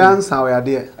obi ansa o ya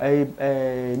de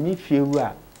mi fiewu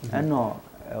a no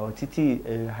otiti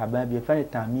haba bi fa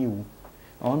tami ewu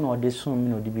ono de sun mi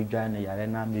no de bi dwa na yare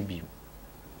na mebi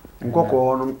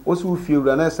nkokọ no o si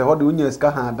fiewura na se ho de unya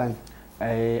ska ha dan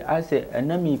ase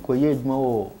enami koye eduma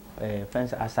o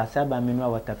fence asasa ba mi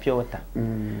no water pure water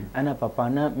ana papa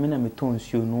na mi na meton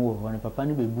nsuo no wo na papa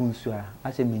no bebu nsuo a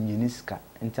ase menyini ska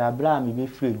nti abra mi be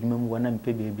free eduma mu wona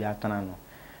mpe beebi atana no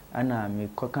ana mi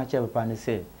koka che papa ne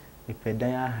se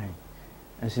epedan ahan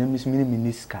enso mi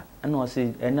miniska ana o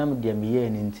se enam de me ye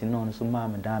ni nti no so ma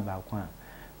me dan ba kwa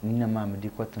ni na ma me di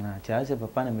kotena ti ase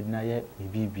papa na me di na ye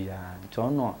bibia nti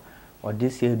ono o de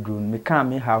se drone me ka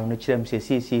me ha no kire me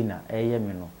se na eye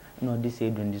me no na o de se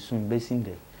drone di sum besin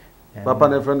de papa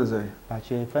na friend say pa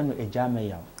che friend eja me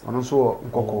ya ono so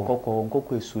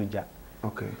nkokọ esuja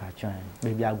okay pa che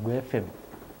baby agbo fm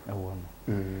e wo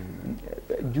no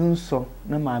junso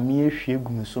na ma me ehwe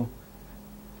gum so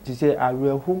ti se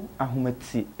arehu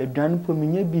ahomati aduan po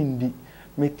menye bindi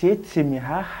metete me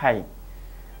ha hai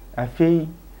afei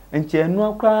nti enu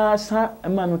akra sa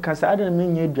ma me kasa ada na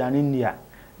menye aduan ni a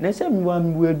na se mi wa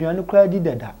mi aduan kra di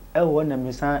dada e wo na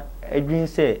me sa adwin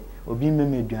se obi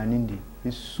me aduan ndi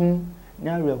esun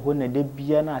nyare ho na de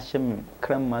bia na ahye me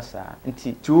krama saa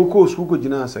nti ti wo ko school ko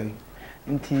gina asai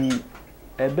nti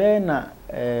ebe na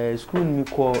school mi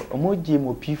ko omoje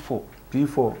mo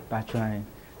P4 patran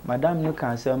madam no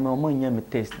kan say me omonye me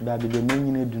test ba be me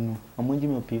nyina dunu omoje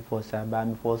mo P4 sa ba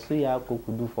me for so ya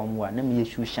kokudu form 1 na me ye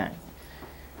shoe shine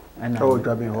ana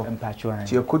dwabe ho patran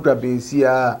ti ko dwabe si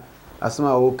a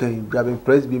asema wo kan dwabe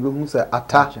press bi hu say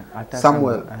ata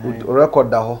Samuel record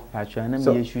da ho patran na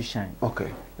me ye shoe shine okay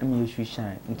na me ye shoe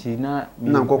shine nti na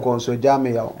nkoko so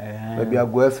jame ya ba bia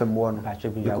go FM wo no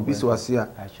ko bi so ase a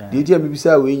de dia me bi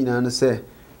sa we nyina no say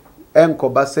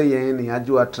enkoba say yen ne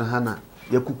age watra ha na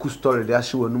yakuku story de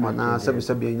ahye wonu ma na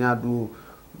sabe enya do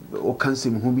o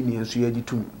kansem ho bi ne enso ya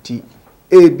gitum ti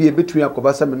bi betumi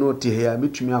akoba sa me no ti he ya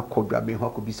betumi akodwabe ho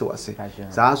akobi se wase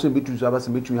saa so betumi so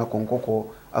abasa betumi akonkoko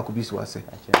akobi se wase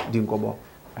di nkobo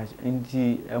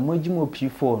nti emojimo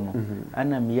P4 no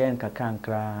ana me yen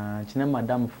kakankra kina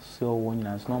madam so wo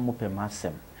nyina so no mo pe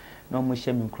masem no mo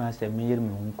hye me nkura se me yere me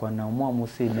hu nkɔ na mo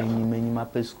se na nyima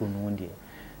pa school no de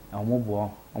omo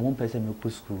bo omo pese me po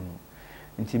school no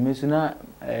nti me so na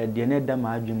de na da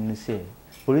ma adwum no se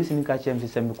police ni ka chem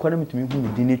se me kɔ na metumi hu me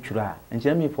din ni twura nti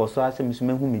na me for so ase me so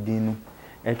me hu me din no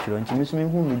e twura nti me so me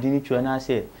hu me din ni twura na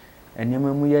ase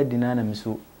enema mu ye din na me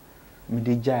so me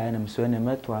de gya na me so na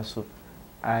meto aso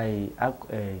I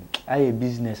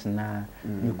business na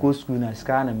me ko school na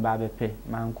ska na mba bepe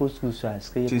man ko school so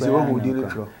ska ye kwa na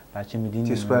ko ba che me din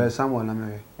ni spell Samuel na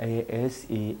me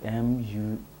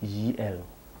SAMUEL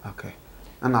okay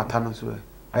ana atano so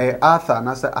Arthur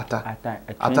na say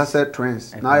ata say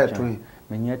twins na ya twin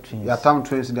menye twins ya town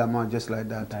twins they are just like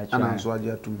that ana so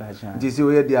aja tum disi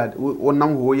we dey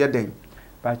wonam ho ye den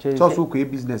ba che so ko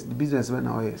business we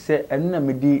na o say enu na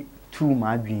me di two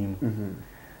ma adwin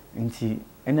nti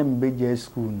ena me beje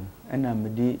school no ena me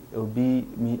di obi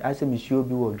mi ase me shi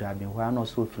obi wo dwabe ho ana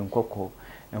so ofiri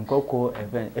nkokko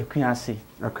ekuase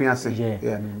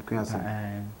yeah ekuase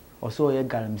oso ye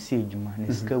galamsi ejuma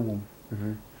na sika wom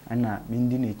ana mi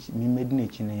medi na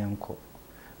chi na yanko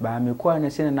ba me ko na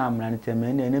se na amra nte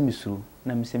me na misuru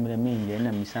na mi se me ye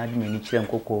na mi san de me ni kire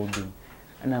nkokko obi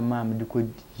ana ma me de ko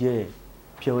ye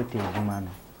piote ejuma no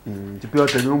ti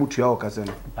piote no mutua o kase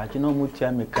no ba chi no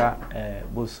mutua me ka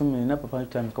bosumi na papa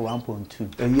mutua me ka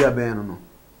 1.2 year ben no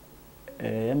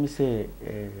me say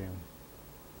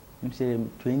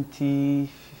 2015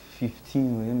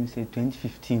 let me say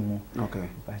 2015 mo okay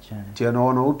bacha ti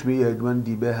no utumi ye adwan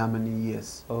di be how many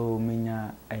years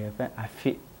menya ayefa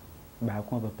afi ba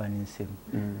ko papa ni nsem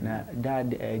na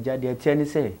dad jade tie ni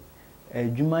say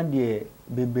adwuma de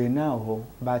bebe na ho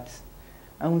but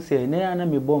an say na na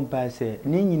me bompa say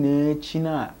ni nyina chi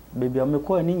na bebe me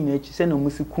ko ni nyina chi say na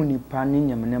musiku ni pa ni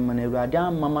nyam na ma na awurade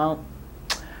amama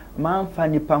man fa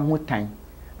ni pa ho tan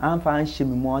an fa an hye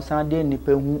me mo san de ni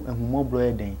pa hu ehumobro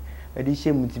eden edi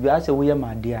hye mu tibi ase wo ye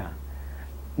made a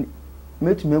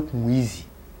metumeku easy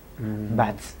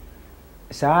but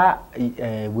sa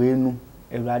we nu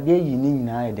awurade yi ni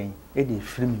nyina eden e dey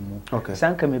free me mu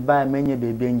sanka me ba menye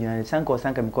bebe nyina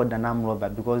sanka me ko danam roba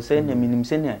because say na minim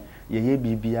say na ye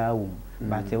bibia wo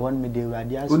but won me dey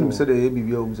awurade aso unim say ye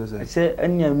bibia wo say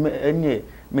enye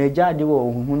me jade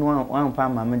wo hu no an pa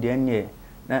ma me de enye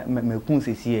na me kun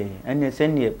sesie enye say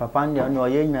ne papa nde no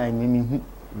ye nyina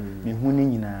me hu ni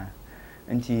nyina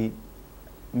nti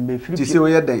mbe free ti se wo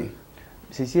ye den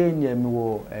sesie ne me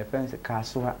wo fence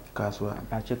kasoa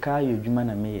ba che kayo djuma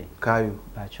na me ye kayo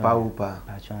paupa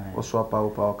oso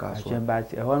paupa o kasoa ba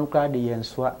che hon kwa de ye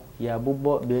nsoa ya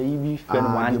bobo be yi bi fen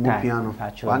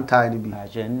one time bi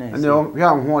ene ya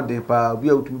ho de pa bi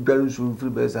a utu dwaru so free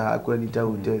be sa akwa ni ta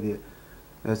hotel de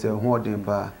na se ho de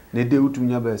pa ne de utu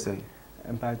nya be se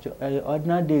mpacho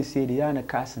ordinary day say de ya na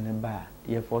cast ne ba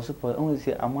ye for support on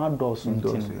say amado so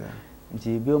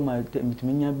nti bi o ma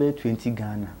mitiminya be 20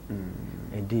 Ghana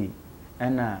a day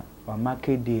ana wa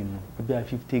market day no bi a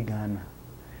 50 Ghana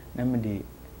na me de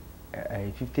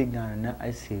 50 Ghana na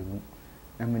I save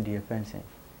na me de fence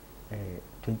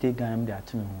 20 Ghana me de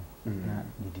atumi ho na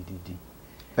dididi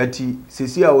ati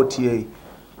sesi a otie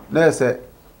na se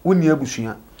woni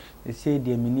abusua sesi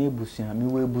de me ni abusua me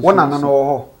we abusua wona na no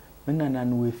ho na na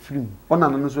no we film wona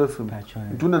na no so film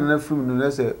ntu na na film no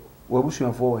na se wa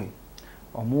abusua fo we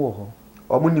omo ho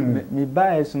omunim me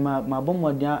bias ma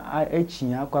bomodin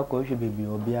achia akwa hwe bebi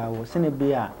obi awo se ne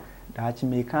be a da chi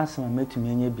me kan sama metumi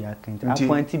anya bi akenti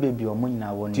appoint bebi omo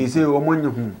nyina wo no ti se omo nye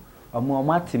hu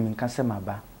omo atimi nka se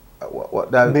maba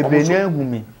bebe na hu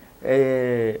me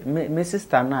me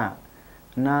sister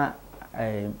na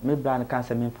me bra kan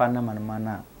se me fa na manama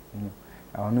na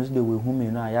ono so de we hu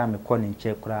me no aya me kɔ ne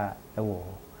nche kura ewo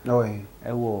Oh, eh.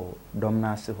 Ewo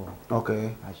Domnase ho. Okay.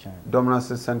 Achen.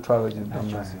 Domnase Central Region.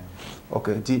 Domnase.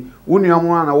 Okay. Ti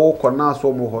unuamu na wo kɔ na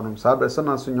so mo hɔ no. Sa be se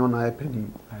na so nyo na epani.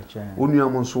 Achen.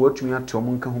 Unuamu nso watumi ate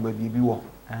omo nka ho ba bibi wo.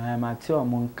 Ma te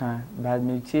omo nka, ba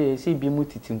me tie si bi mu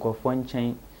titi nkɔfo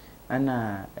nkyɛn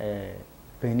ana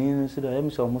panin so do em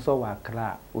so omo so wa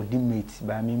kra odi mate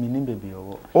ba mi ni bebe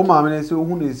owo. O ma me ne se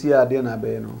ohu na esi ade na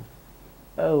be no.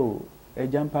 Oh,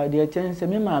 ejampa de chen se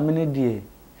me ma me ne de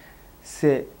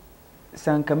se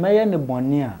sankamaye ne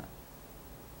bɔne a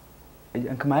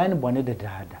nkamaye ne bɔne de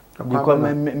dada because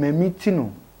me meeting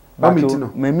no ba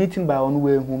meeting ba on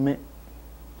we hu me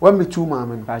wa me tu ma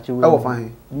me no e wo fa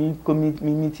he me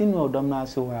meeting no dom na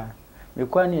so ha me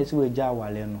kwa na esi we gya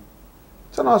wale no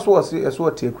so na so eso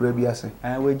te kura bi ase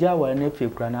we gya wale na fe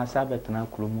kura na sabet na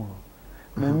kromu ho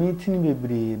me meeting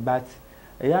bebre but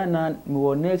ya na me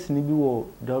wo next ni bi wo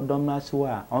dom na so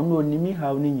a on onimi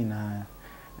haw ni nyina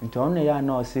nti ono ya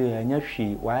na o se anya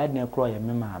hwi wa na kro ye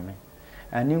me maame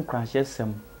ani nkrahye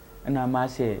sem na ma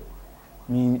se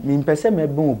mi mpese me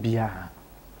bon obia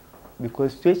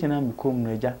because situation am kom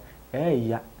no ja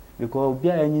ya because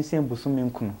obia anyi sem boso me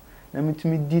nkunu na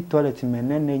mitumi di toilet me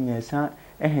na nya sa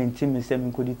ehenti me se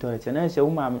me ko di toilet na se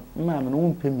wo maame no wo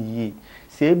mpe mi yi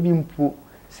se bi mpu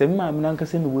se me maame na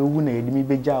nkase me wewu na yedi mi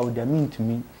beja wo da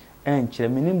mintumi enkyere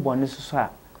me ni mbone soso a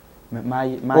ma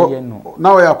ye no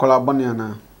na wo ya kola bone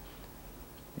ana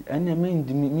ene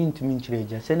mintumi nkyere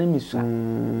ja se na misua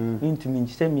mintumi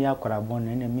nkyere mi akora bon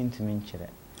ene mintumi nkyere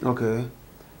okay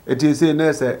it is say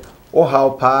na se o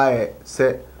how pa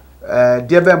se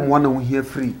de be mo na wo hia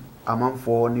free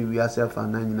amanfo ni wi asef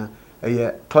ana nyina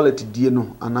toilet die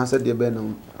no ana se de be na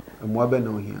mo be na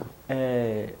wo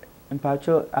hia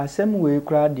mpacho asem we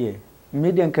kura de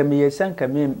me de nka me yesa nka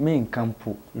me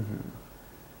nkampo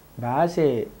ba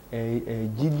se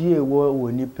gidie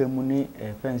wo nipa mu ni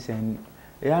fensen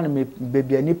ya na me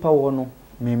bebia nipa wo no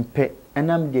me mpe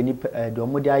enam de nipa de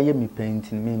omo de aye me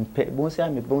painting me mpe bon se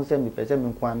me pese me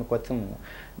nko am kotem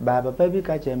ba papa bi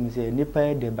ka che me se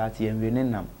nipa de bat ye nwe ne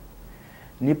nam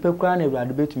nipa kura na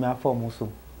ewrade betumi afọ mo so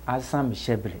asa me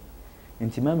hyebre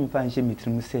nti ma me fa nhye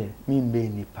mitrim se me mbe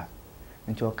nipa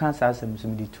nti o kan sa asem so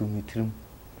me di tu mitrim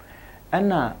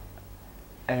ana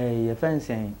ye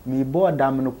fansen me bo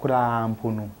dam no kura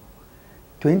ampo no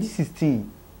 2016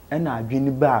 ana adwini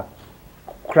ba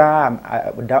kra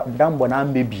dam bona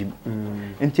mbebim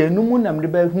nti enumu nam de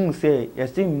ba hu se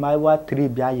yesi maiwa 3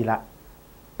 bia yira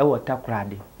e wota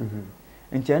krade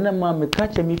nti na ma me ka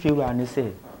che mi fewa ne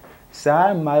se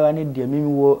saa maiwa ne de mi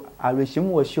wo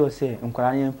arehim wo sure se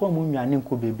nkora ne fo mu nwane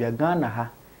nko bebia Ghana ha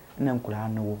na nkora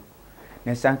ne wo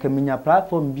na sanka minya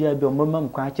platform bia bi o mama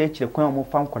mkwa chechire kwan o mo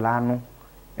fa nkora no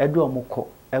edo o mo kọ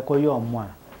ekoye o mo a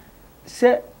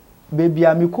se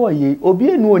bebia mi ko ye obi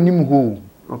enu onim ho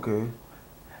okay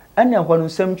ana hwanu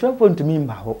sem twafo ntumi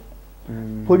mba ho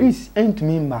police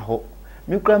entumi mba ho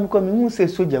mi kura mi ko mi hu se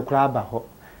soja kura ba ho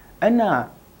ana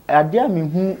adia mi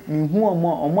hu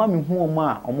omo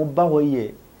a omo ba ho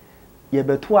ye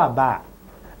beto aba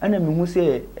ana mi hu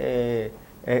se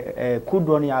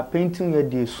kudron ya painting ye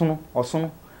de osono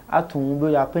atun bo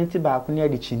ya painti ba ko ne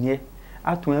de chinie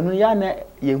atun enu ya na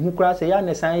ye hu kura se ya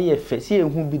na san ye fe se ye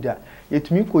hu bida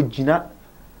yetumi ko gina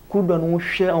kudon wo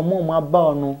hwe omo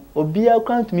aba no obi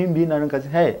akwantumi bi na nka se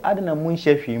hey ade na mu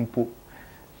nhye hwe mpo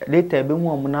later be hu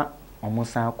omo na omo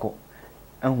san akọ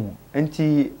ehu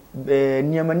enti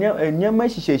niam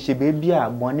hyehyehye be bia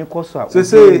bone koso a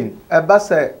say eba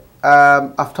say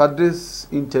after this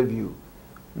interview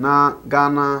na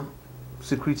Ghana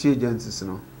security agencies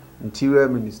no interior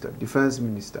minister defense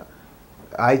minister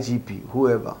IGP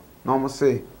whoever no mo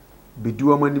say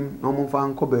bedu amanim no mo fa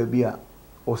nko ba bia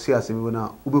o si asemi na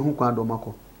ubehu kwa do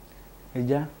makọ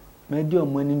eja medi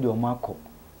omani do makọ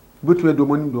butu edo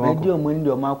omani do makọ medi omani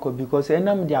do makọ because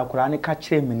enam de akora ne ka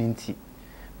kire me nti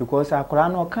because akora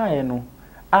no kan ye no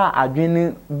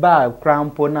adwene ba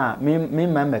krampo na me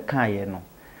ma kan ye no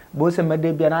bo se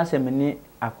mede bia na asemi ni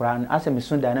akora no asemi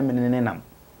sunda na me ne nam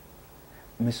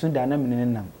me sunda na me ne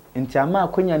nam nti ama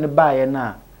akonya ne ba ye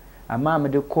na ama me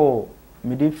de call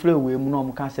me de free we mu no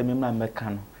mo kan asemi ma me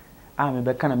kan no me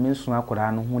be kana me nso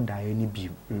akora no ho dae ni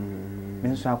biu me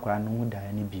nso akora no ho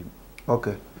dae ni biu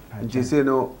okay nti say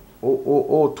no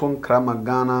o ton krama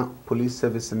Ghana police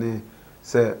service ne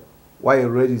say why you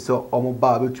ready so omo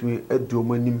ba betumi adu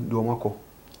omanim do omako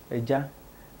eja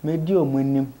me di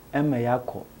omanim e me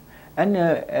yakọ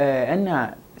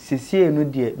ena sisie no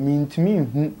de mintumi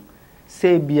hu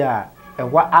say bia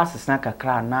ewa asesna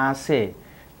kakra na say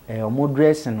omo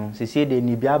dress no sisie de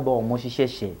ni bia ba omo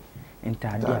hyehyehye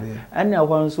ntadia ana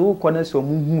hwanso ko na so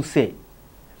muhu se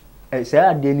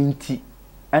ade ni nti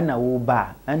ɛna wo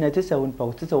ba ɛna te sɛ wo nipa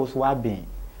te sɛ wo so waben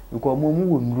because mo mu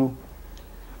wo nuro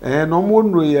no mo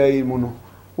nuro ye mu no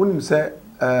wonim sɛ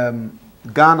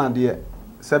Ghana de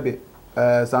sɛbe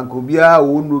sanko bia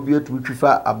wo nuro bia tu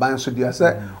twifa aban so de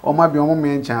sɛ o ma bi o mo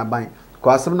me nkyan aban ko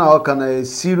asem na o kana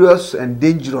serious and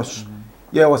dangerous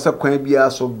yeah was a kwan bia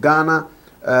so Ghana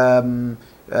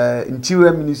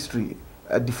Interior Ministry,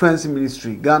 Defense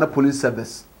Ministry, Ghana Police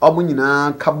Service. Omo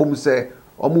nyina kabom say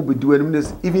omo be do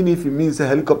even if it means a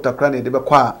helicopter crane dey be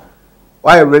kwa.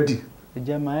 Why ready?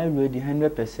 Ejama ready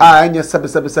 100%. Anya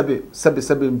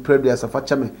sebe previous of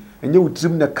achame. Enye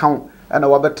wutrim na count and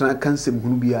wa betra kansem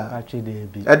hunu bia. Actually dey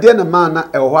bi. E dey na man na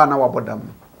e ho ana wabodam.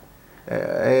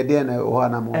 E dey na e ho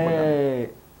ana mo wabodam.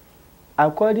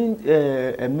 According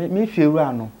me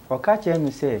fiewura no o ka che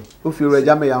me say o fiewura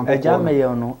ejame ya nkoko ejame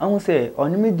ya no an say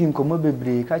oni me di nkomo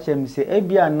bebre ka che me say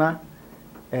ebia na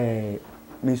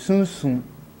me sunsun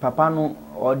papa no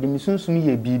o de me sunsun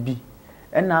ye bibi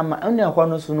ena ma ena ho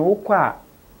no so no wokwa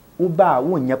wo ba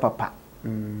wo nya papa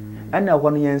ena ho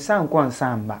no yensa nko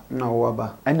nsamba na wo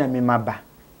ba ena me maba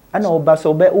ena wo ba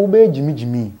so wo be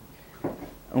jimi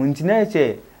ntina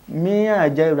che me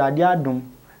aja urade adom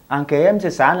anke yem se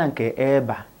sa na nke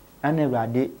eba ana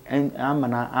urade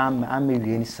amana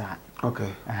amewie ni sa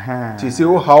okay ti say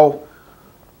how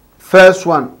first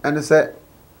one and say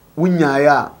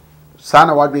wunyaya sa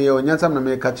na wadwe ye onyansam na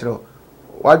me ka kire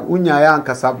wunyaya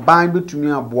anka sa ban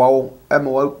betumi aboa wo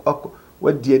ema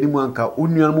wadi ani mu anka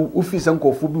unuan mu ofise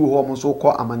nkofo bi ho mo so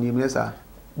ko amane me sa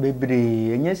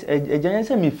bebre enyes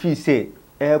ejanyense me fi say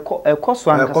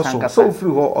ekoso anka sanka so free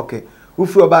ho okay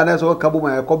ufri oba na so kabo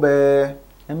ma ekobe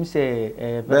Let say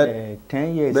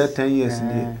 10 years. Be 10 years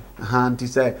ni. Anti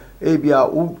say e bia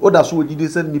o da so ogide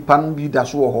se nipa no bi da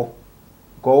so ho.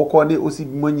 Ko ne osi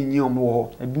bi manyinyi om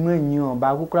ho. E bi manyinyi om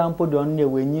ba kokra mpo do no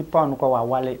we nyi pa no ko wa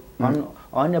wale.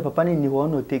 On ne papa ni ho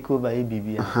no take over e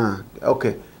bibia.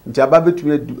 Okay. Nti aba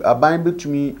betumi aban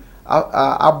betumi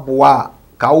aboa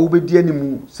ka wo bedi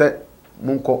animu se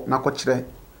monko na ko kire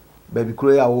baby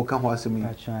kuro ya wo ka ho asemi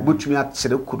obutumi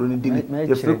akyere kuro ni dini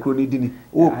ye fre kuro ni dini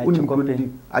unim kuro ni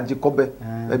dini Agyapong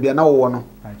baby na wo no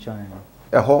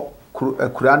eho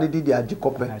kura ni didi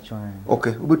Agyapong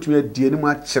okay obutumi adie ni mu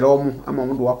akyere omo ama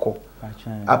mo do akọ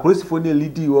police fo ni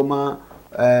lidi wo ma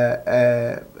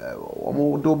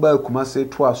omo do ba kuma se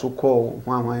to aso ko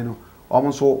hwan no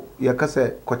omo so ye ka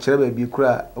se ko kyere baby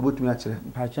kura obutumi akyere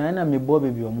pacha na me bo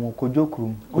baby omo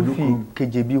kojokurum ofi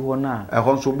kejebi ho na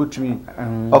eho so obutumi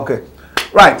okay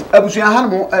right abusuya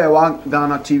hanmo wa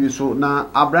Ghana TV so na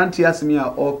abranti asemi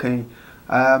a okay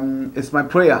it's my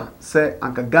prayer say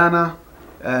anka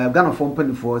Ghana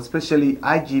for especially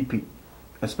IGP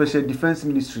especially Defense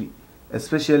Ministry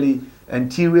especially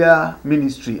Interior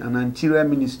Ministry and Interior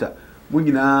Minister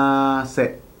munyina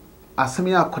say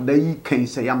asemi akoda yi kan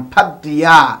say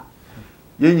yampadia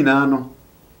ye nyina no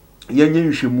yenye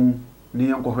nhwemu ne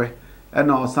yankohwe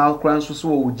na osan kran so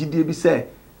wo gidie bi say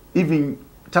even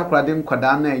takrade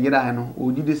nkwada na yira no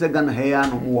ogide se Ghana heya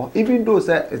no wo even though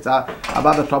say it's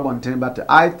about the trouble thing but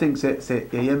I think say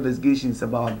investigations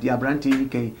about the abranti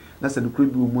can na se no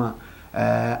krebi mu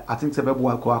I think say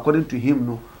bebo according to him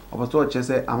no obaso che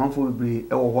say amanfo bibiri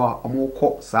e wo ho a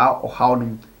omukọ saa ohaw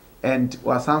no and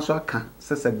wasanso aka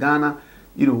say Ghana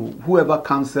whoever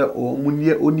comes or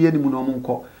munie oni ani mu no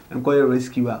omunkọ enko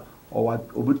rescuer or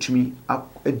obutumi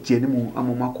agye ni mu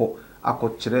amomakọ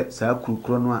akọkyere saa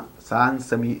kurukuro no a saa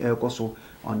nsami ekoso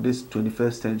on this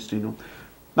 21st century no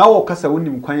now wo kasa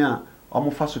wonim kwan a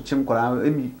omofa so kyem kwara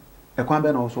emi ekwan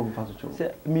be na oso omofa so kyem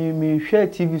se mi hwe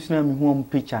TV so na mi hu om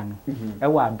picture no e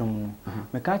wa adom no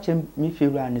me ka kyem mi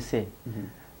fewura ne se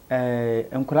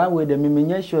enkwara we de mi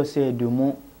menya sure se de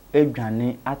mu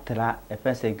edwane atra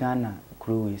efese Ghana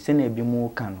kurowe se na ebi mu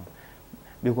ka no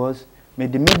because me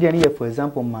the media here for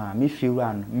example ma mi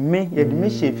fewura no me ye de me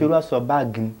hye fewura so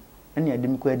bag m ene ade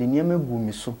me ko ade niam egu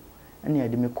mi so ene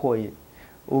ade me koye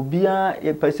obia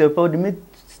ye pese pa ode me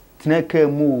tenaka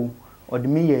mu ode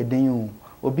me ye den o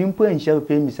obi mpo enhia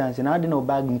pe mi sanse na ade na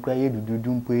bag m kra ye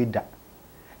dududu mpo eda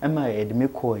ema ade me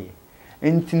koye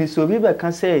entini so bi be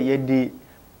ka say ye de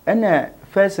ene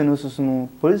first no susu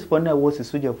police for na wo se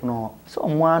soja for no so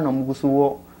mo ana mo gusu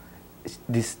wo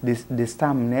this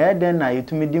time na ede na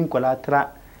yetumi dim kolatra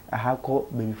ahako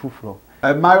bebi fufuro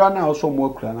maiwa na also mo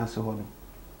akura na se ho no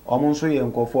omo nso ye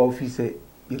nkofo office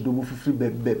ye do mo fufuri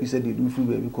bebi se de do fufuri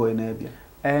bebi ko e na bia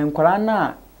nkwara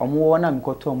na omo wo na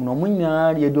mkoto omo no mo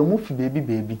nya ye do mo fi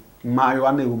bebi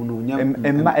maiwa na ewo no nya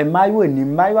maiwa ni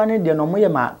maiwa ne de no mo ye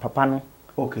ma papa no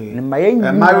okay ni maye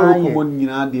nyina maiwa ko mo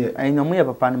nyina de no mo ye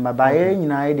papa no baba ye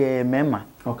nyina de mema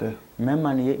okay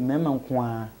mema ni mema nko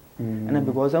a and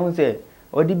because I won't say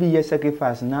odi bi ye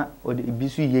sacrifice na odi bi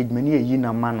su ye adwuma ne yi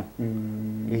na ma no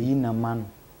yi na ma no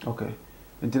okay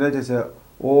internet say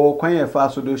o kwan ye fa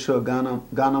so do show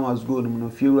Ghana must go no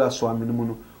fiura so amenu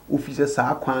no office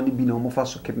sa kwan ne bi na omofa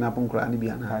so kidnap nkura ne bi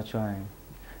ana ha try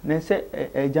na say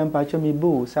jampa cho mi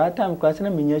bo sa time kwa se na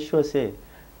me nya sure say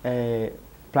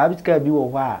private car bi wo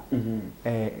ho a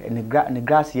ne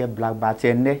grass ye black but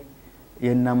enne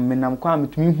ye nam kwa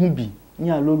metumi hu bi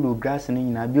nya lolo grass ne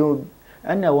nyina bi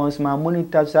and once my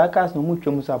monitor so cars no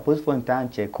mutwam so post for time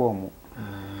check come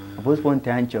post for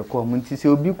time check come nti se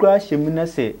obi kura hyem na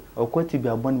se okoti bi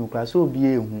abon mi kura so obi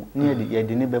ehu ne ye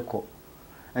de ne beko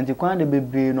nti kwa de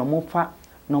bebre no mo fa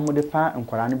no mo de fa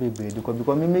nkwara ne bebre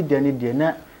because me media ne de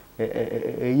na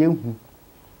yehu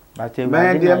but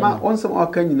man de ma onsem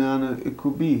aka nyina no it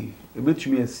could be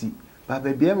ebetumi asi ba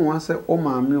bia me wan se o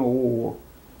maame owo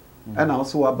and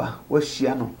also waba wa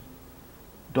hia no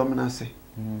dominance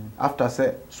after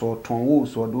say so ton wo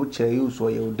so do che so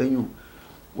ye odanyu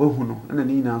wa hu no na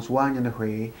ni nyina so wa anya ne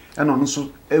hwe e no so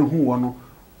ehu wo no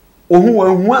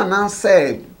ohu anan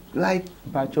say like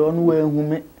pacho no we hu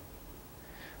me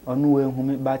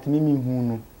but me hu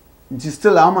no nti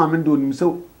still am am ndo nim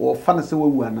so o fa na se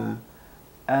wawu ana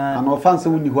ana o fa na se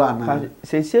wuni ho ana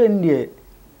se ndie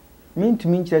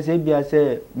mintumi nkyere se bia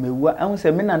se mewa ehun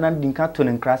se me nana dinka to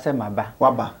ne nkra se maba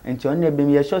waba nti on na be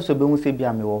me yesho so be hu se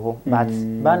bia me wo ho but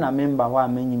ba na member ho a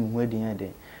manyim hu edin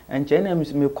ede enche na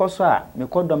me koso a me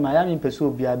kodom na ya me pese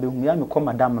obi a be hu ya me ko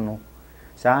madam no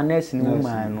sa nurse ni mu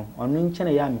man no onu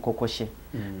nkyene ya me kokoshe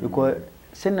because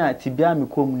se na tibia me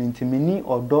ko mu nti me ni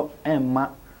odo emma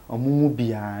omumu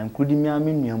bia nkudi mi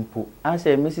amenuampo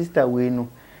ase me sister we no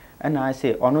na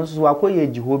ase onu so akoye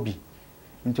jihobi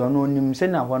nti ono nim se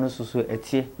na ho no so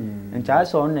etie nti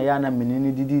ase on na ya na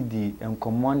menini dididi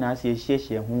enkomo na ase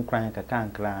ehihie hu nkran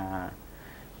kakankra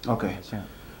okay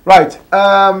right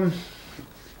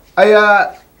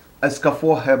aya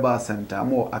Escafo Herbal Center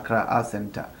mo Accra Art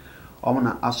Center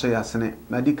omna aso yasene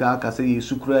medical aka se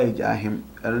yesukura ejahem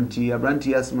enti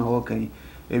abranti yasma ho kan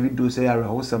evido se ya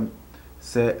rehosam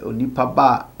se onipa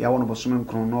ba ya wono bosom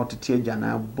nkron no tete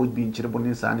agana bobi nkyere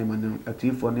boni sa ne man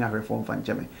active ne ahwefo mfa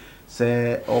nkyeme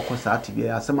se okosa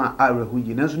atibia asema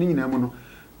arehuji nanso ni nyina mu no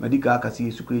medical aka se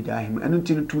yesukura ejahem eno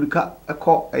ntinu tumika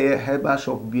ekọ herbal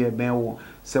shop bi e ben wo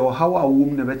se o hawa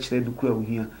wom ne be kyere dukura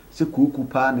ohia se kuku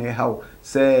pa na hawo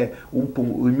se umpum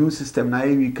immune system na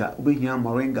ewika obehia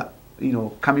moringa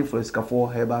coming for Escafo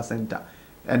Herbal Center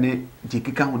ene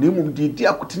jikika ho nemum di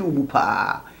akotene omu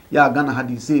pa ya Ghana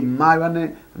hadi say mara ne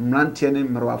mrantie ne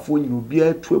mrawafo nyino bia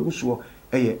atu aguso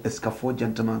eye Escafo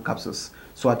gentleman capsules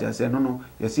so at say no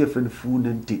yesi friend fu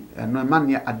nti eno man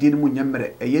ne ade ne mu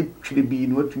nyemre eye twire bi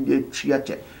no atumi atwi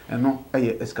ache eno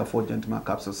eye Escafo gentleman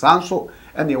capsules sanso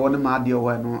ene wona ma ade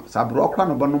ho no sabro okra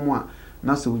no bono mu a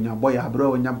na se unya boy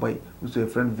abro unya boy uso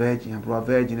friend virgin abro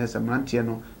virgin ese mrantie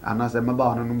no anase maba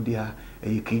ono num dia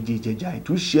eye kiji jejai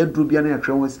tu share dru bia na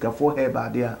yatwe Escafo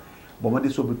Herbal dia bomade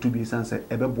so betu bi sanse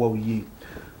ebeboa wiye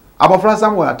abofra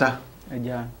samwe ata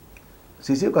eja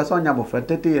sisi kwa so nya abofra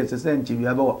 30 years se nchi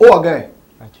bia ba o ge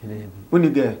actually bi uni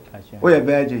ge o ye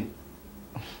virgin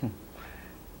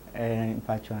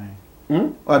patron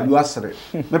o bi wasre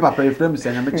me papa e frame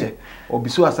se nya meche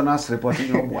obisu asana asre poti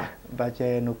nyo boa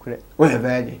bache no kure o ye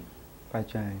virgin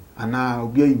patron ana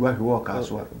obi ayi wa hwe ka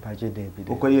so bache David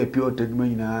o ko ye pure teduma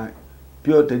nyina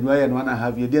pure teduma ye no na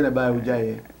have ye de na ba uja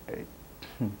ye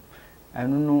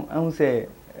anu no an se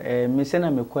me se na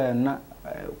me kwa na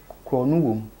kro no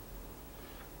wom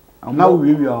na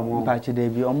wiwi amo bache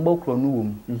David ombo kro no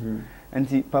wom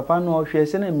anti papa no hwe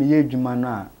se na me ye adwuma no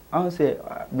a an se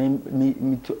me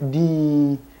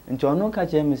di nti ono ka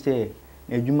che me se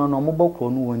adwuma no ombo kro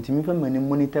no wom nti me fa mani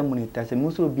monitor se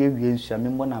me so obi awie nsu me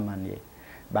mbo na mane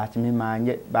but me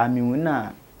manye ba me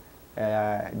wuna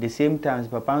the same times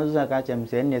papa no ka che me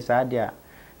se ne sa dia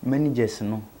managers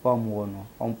no omo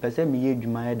no pese me ye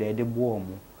adwuma ya de bo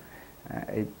omo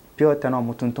pure tan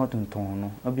omo tonton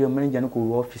no obi manager no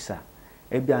ko officer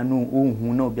e bia no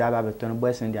ohun na obi aba beton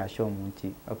boys no dia show omo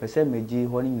nti pese meji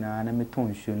ho ni na na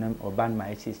meton show na oban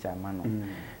my sister ma no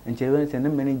nti even se na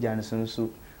manager no so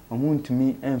omo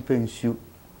ntumi emfa nsu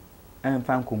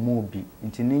emfa nkomo obi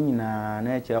nti ni nyina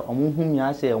na eche omo hum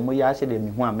ya se omo ya se de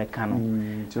me hu ameka no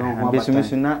nti omo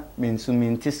besumisu na mensu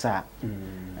mentisa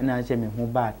na eche me hu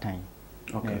ba tan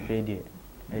okay fede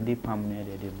edi pam na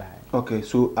de buy okay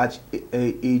so at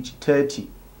age 30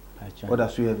 what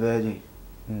are you virgin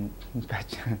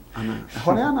Ana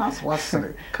hone ana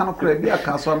aswasere kan kra bi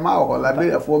aka so ma ho la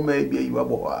be afo ma bi yi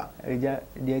wabo ha eja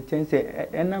de tense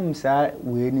enam sa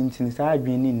we ni ntin sa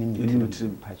adwen ni ni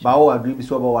ba wo adwen bi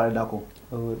so ba ware dako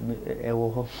ewo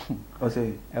ho o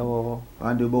say ewo ho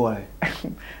and bo ware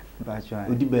ba chwa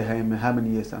odi be ha me how many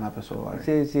years ana person ware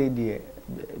say de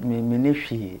me ne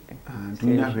hwe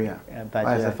dunya hwe a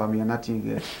ba sa family nothing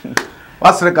get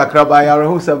wasre kakra ba ya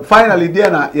reho se finally dia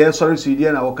na ye sorry so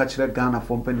dia na wo ka kire Ghana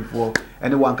for mpanifo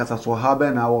ene wan kasa so ha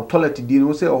ba na wo toilet di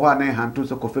no se o ho na hanto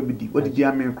se kofa bi di odi di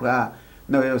amen kra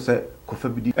na we se kofa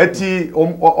bi di eti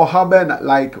o ha ba na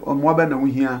like mo ba na wo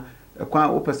hia kwa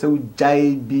wo pese wo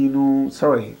jai bi no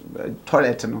sorry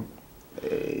toilet no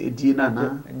di na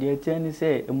na dia tiani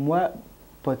se mo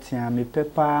potia me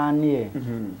pepa ne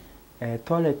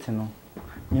toilet no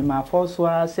me ma forso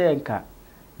a se nka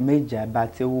major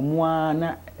but wo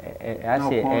na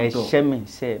ase sheme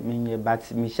se menye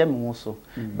but me sheme wo so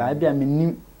ba bia me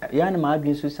nim ya na ma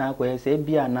adwen susan ko se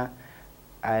bia na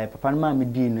papa no ma me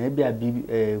di no bia bi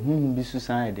huhu bi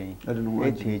susan eden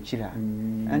e chira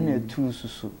ana tu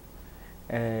susu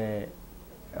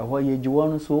ho ye jiwo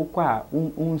no so kwa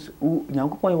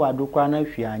nyankopon wa do kwa na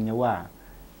hwe anye wa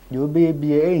de obe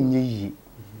bia enye yi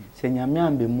se nyame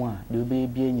ambe mu a de obe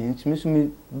bia enye ntumi so me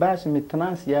ba so me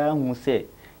trans ya hu se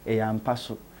ya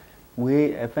mpaso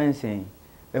we fencing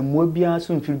emmo bia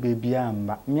so mfiri bebia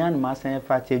amba mia na ma san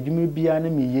fati adwuma bia na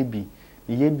me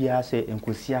ye bia se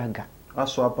enkosi aga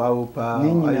aso apa opa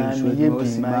ayi ye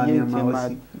bi ma ye ma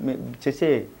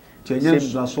chese chenye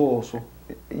so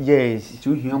yes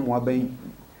tu hia mo abai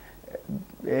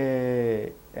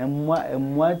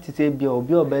emmo tete bia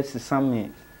obi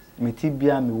obesesame meti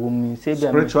bia me wo mi se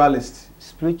bia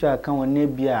spiritual kan wona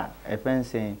bia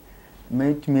fencing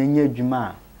menye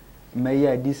adwuma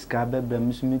meya diska bebe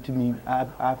msumutumi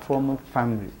from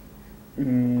family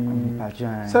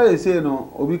say no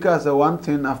obi ka say one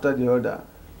thing after the other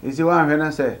you see one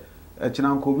when say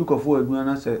chinanko obi kofo adwuma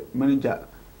na say manager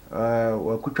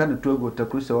wa kutwa ne togo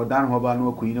takru say odan ho ba na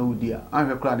wakoyi na wudi a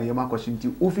anhwe kra na yema kwashe nti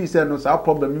ofi say no say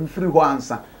problem mfiri ho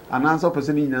ansa anansa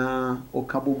person nyina o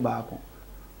kabo baako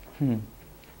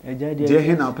eja de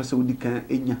he na person wudi kan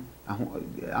enya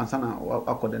answer na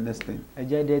the next thing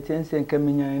eja de tense nka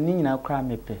menya ni nyina kra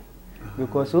mepe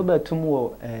because obetum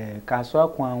wo kaso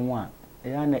akwan wo a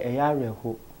ya na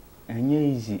reho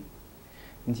enye easy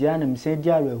nti ya na mse di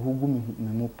reho gu me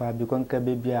mu pa because nka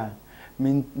bebia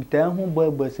me tan ho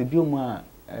boy se bi mu a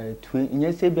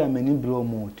nye se bia mani bro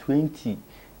mu 20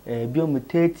 bi mu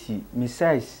 30 me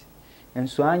size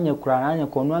enso anya kra anya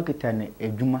kono akita ne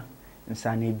adwuma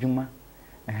nsa na adwuma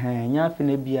nya afi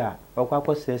na bia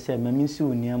okwakọ sese maminsi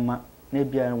uniama na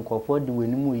bia nkofo de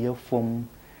wanimu ye fom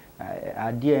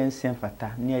ade ensen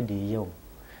fata na de ye o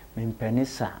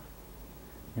mempenisa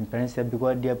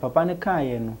because de papa ne kan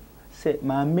ye no se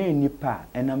ma me nipa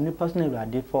enam nipa so na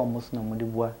ruade form so na mo de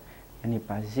boa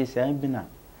nipa se bi na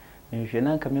nhwe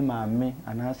na nka me ma me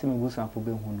anase me busanfo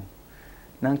be hu no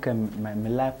na nka me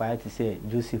life I to say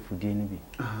Joseph die ni bi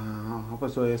apa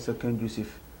so ye second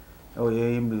Joseph o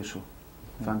ye yembeso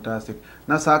fantastic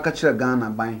na sa aka kire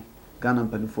Ghana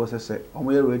mpanifo sese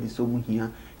omo ye ready so mu hia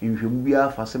nhwemu bia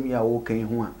fasem ya wo kan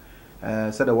ho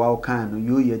a said wa kan no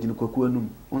yo ye gine kwaku anum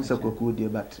onse kwaku de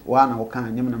but wa na wo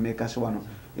kan nyem na make hye no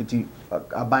enti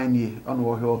aban nie ono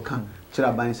wo hwe kan kire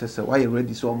aban sese wa ye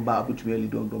ready so mba abutumi ali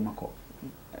do mako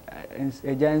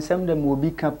eja nsem dem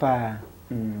obi kapa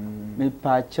me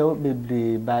pa chew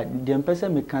bebre ba dem pese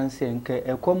me kan se nke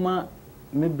ekoma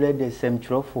me blede sem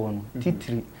trofo no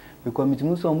titiri because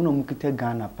mitimu so mu no mukite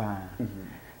Ghana pa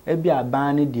ebi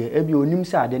aban ne de ebi onim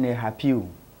se ade na happy o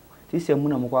ti se mu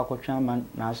na mukwa akotwa man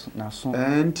na so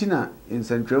ntina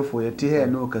insentrefo ye ti he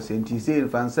no kasenti se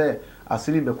fanse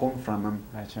asiri be confirm am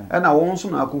na won so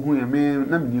na akohu ye me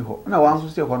na mini ho na wan so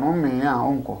se ho no me a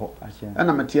onko ho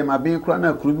na metie ma ben kura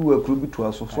na kuru bi wa kuru bi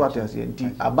to so so atase nti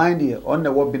aban de on na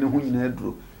wo bi ne ho nyina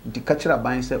aduro nti ka kira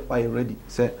aban se why ready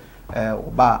se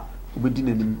oba obedi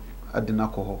nanim ade na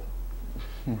ko ho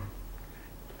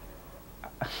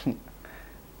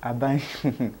aban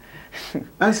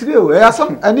ansiri o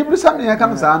asam anibru sam ne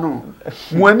kan sa no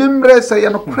mo animre se ye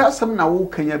no krasam na wo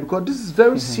kanya because this is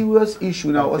very serious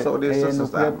issue now also this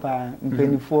sister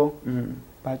mpenifo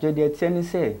pa je de tiani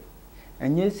se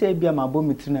enye se bia mabo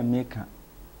mitri na meka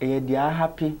e de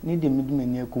happy ni de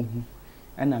midumani akohu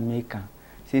na meka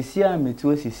sesi a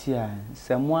metuo sesi a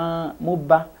se mo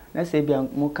ba na se bia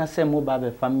mo ka se mo ba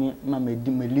be fami ma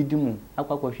medi melidi mu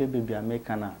akwakwahwe bebi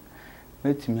ameka na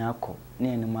metumi akọ na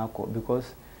enim akọ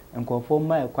because nkofo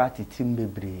ma ekwa titim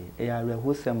bebre e ya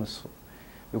rehosem so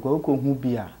because ko hu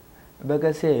bia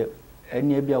bega se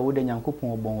eni bia wo de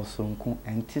Nyankopon obon sonko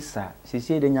enti sa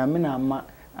sisi de nyame na ama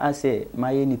ase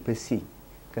maye ni pesi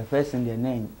ka first de na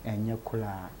enye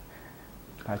kula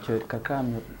pacho kakra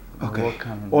me okay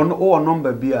on o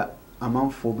number bia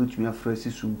amanfo betumi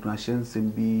afresi sumpra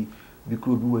hyensem bi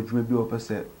kuro bi wadwuma bi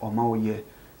opese o ma wo ye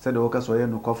said the workers were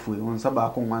no coffee on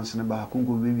Sabah one ba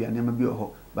kungo wi anema bi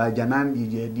ho ba janan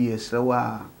di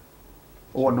esrewa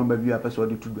o number bi apese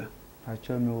odi tudwa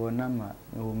pacho me wo number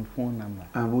wo mi phone number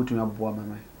and wo tumi aboa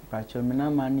mama pacho me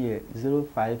number na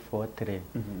 0543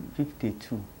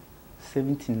 52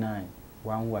 79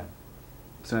 11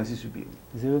 so this should be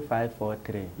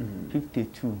 0543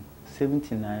 52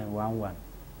 79 11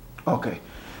 okay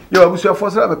yo abusu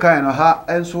for say be kan no ha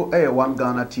enso one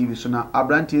Ghana TV so na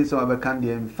abrantie say be kan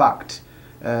in fact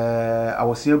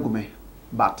awosia gume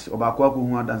but obakwa ko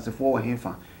hu adanse for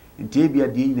hefa ntie bia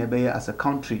de nyina be as a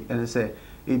country and say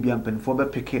ebia mpenfo be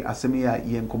peke asemi ya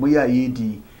ye nkomo ya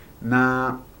yedi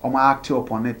na oma act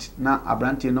upon it na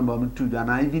abrantie number 2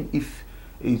 and even if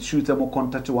it shoot them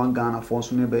contact one Ghana for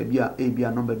so ne ba bia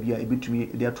ebia number bia ebetumi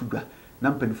de atudwa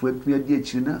na mpenfo epia de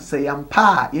akiri na say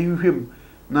yampa ye hwehwem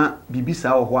na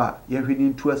bibisa wo ho a ye hwini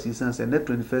ntu asisan say net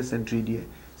 21st century die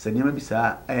say nyama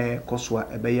bisa koswa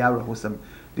ebe ya hosam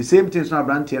the same thing so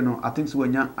abrantie no I think so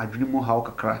wanya adwene mo ha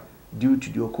kakra due to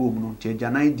the okom no tie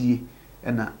janan die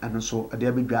na eno so ade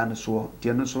abedwa no so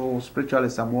tie no so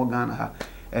spiritualist am Ghana ha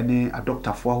ene a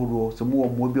doctor fo ahoro so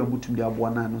mo bi omutum de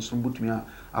aboa na no so mutumi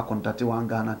a contact one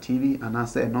Ghana TV and I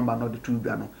say number not the two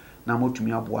dwa no na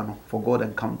motumi aboa no for God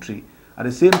and country at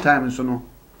the same time so no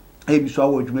ebi so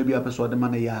awo adwuma bi apeso de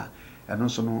man ya eno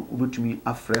so no obetumi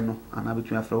afre no ana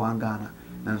betumi afre one Ghana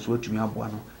na so otumi aboa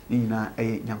no ni nyina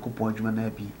Nyankopon adwuma na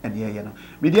bi ene ye no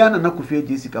media na nakofie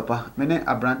Jessica pa me ne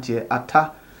abrantie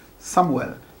ata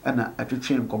Samuel ena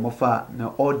atwetwe nkomofa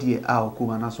na odie a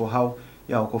okuma na so how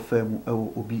ya okofa mu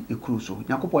obi ekuru so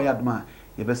Nyankopon ya adoma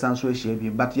ye besan so ahia bi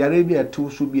but yare bi eto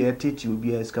so bi eteti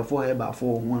obi eskafo heba fo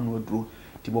ho anu aduro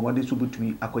ti bomade so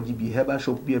betumi akwaji bi heba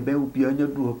shop bi ebe obi anya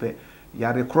duro pe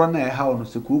yare krona e ha ono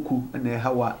sekuku na e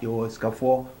ha wa yo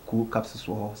skafo ku capsules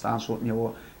ho sanso ne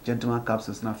wo gentleman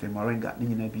capsules na fe moringa ni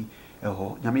nyina bi e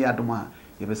ho nyame ya adoma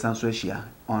ye besan so ahia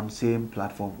on same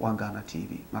platform one Ghana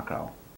TV makrao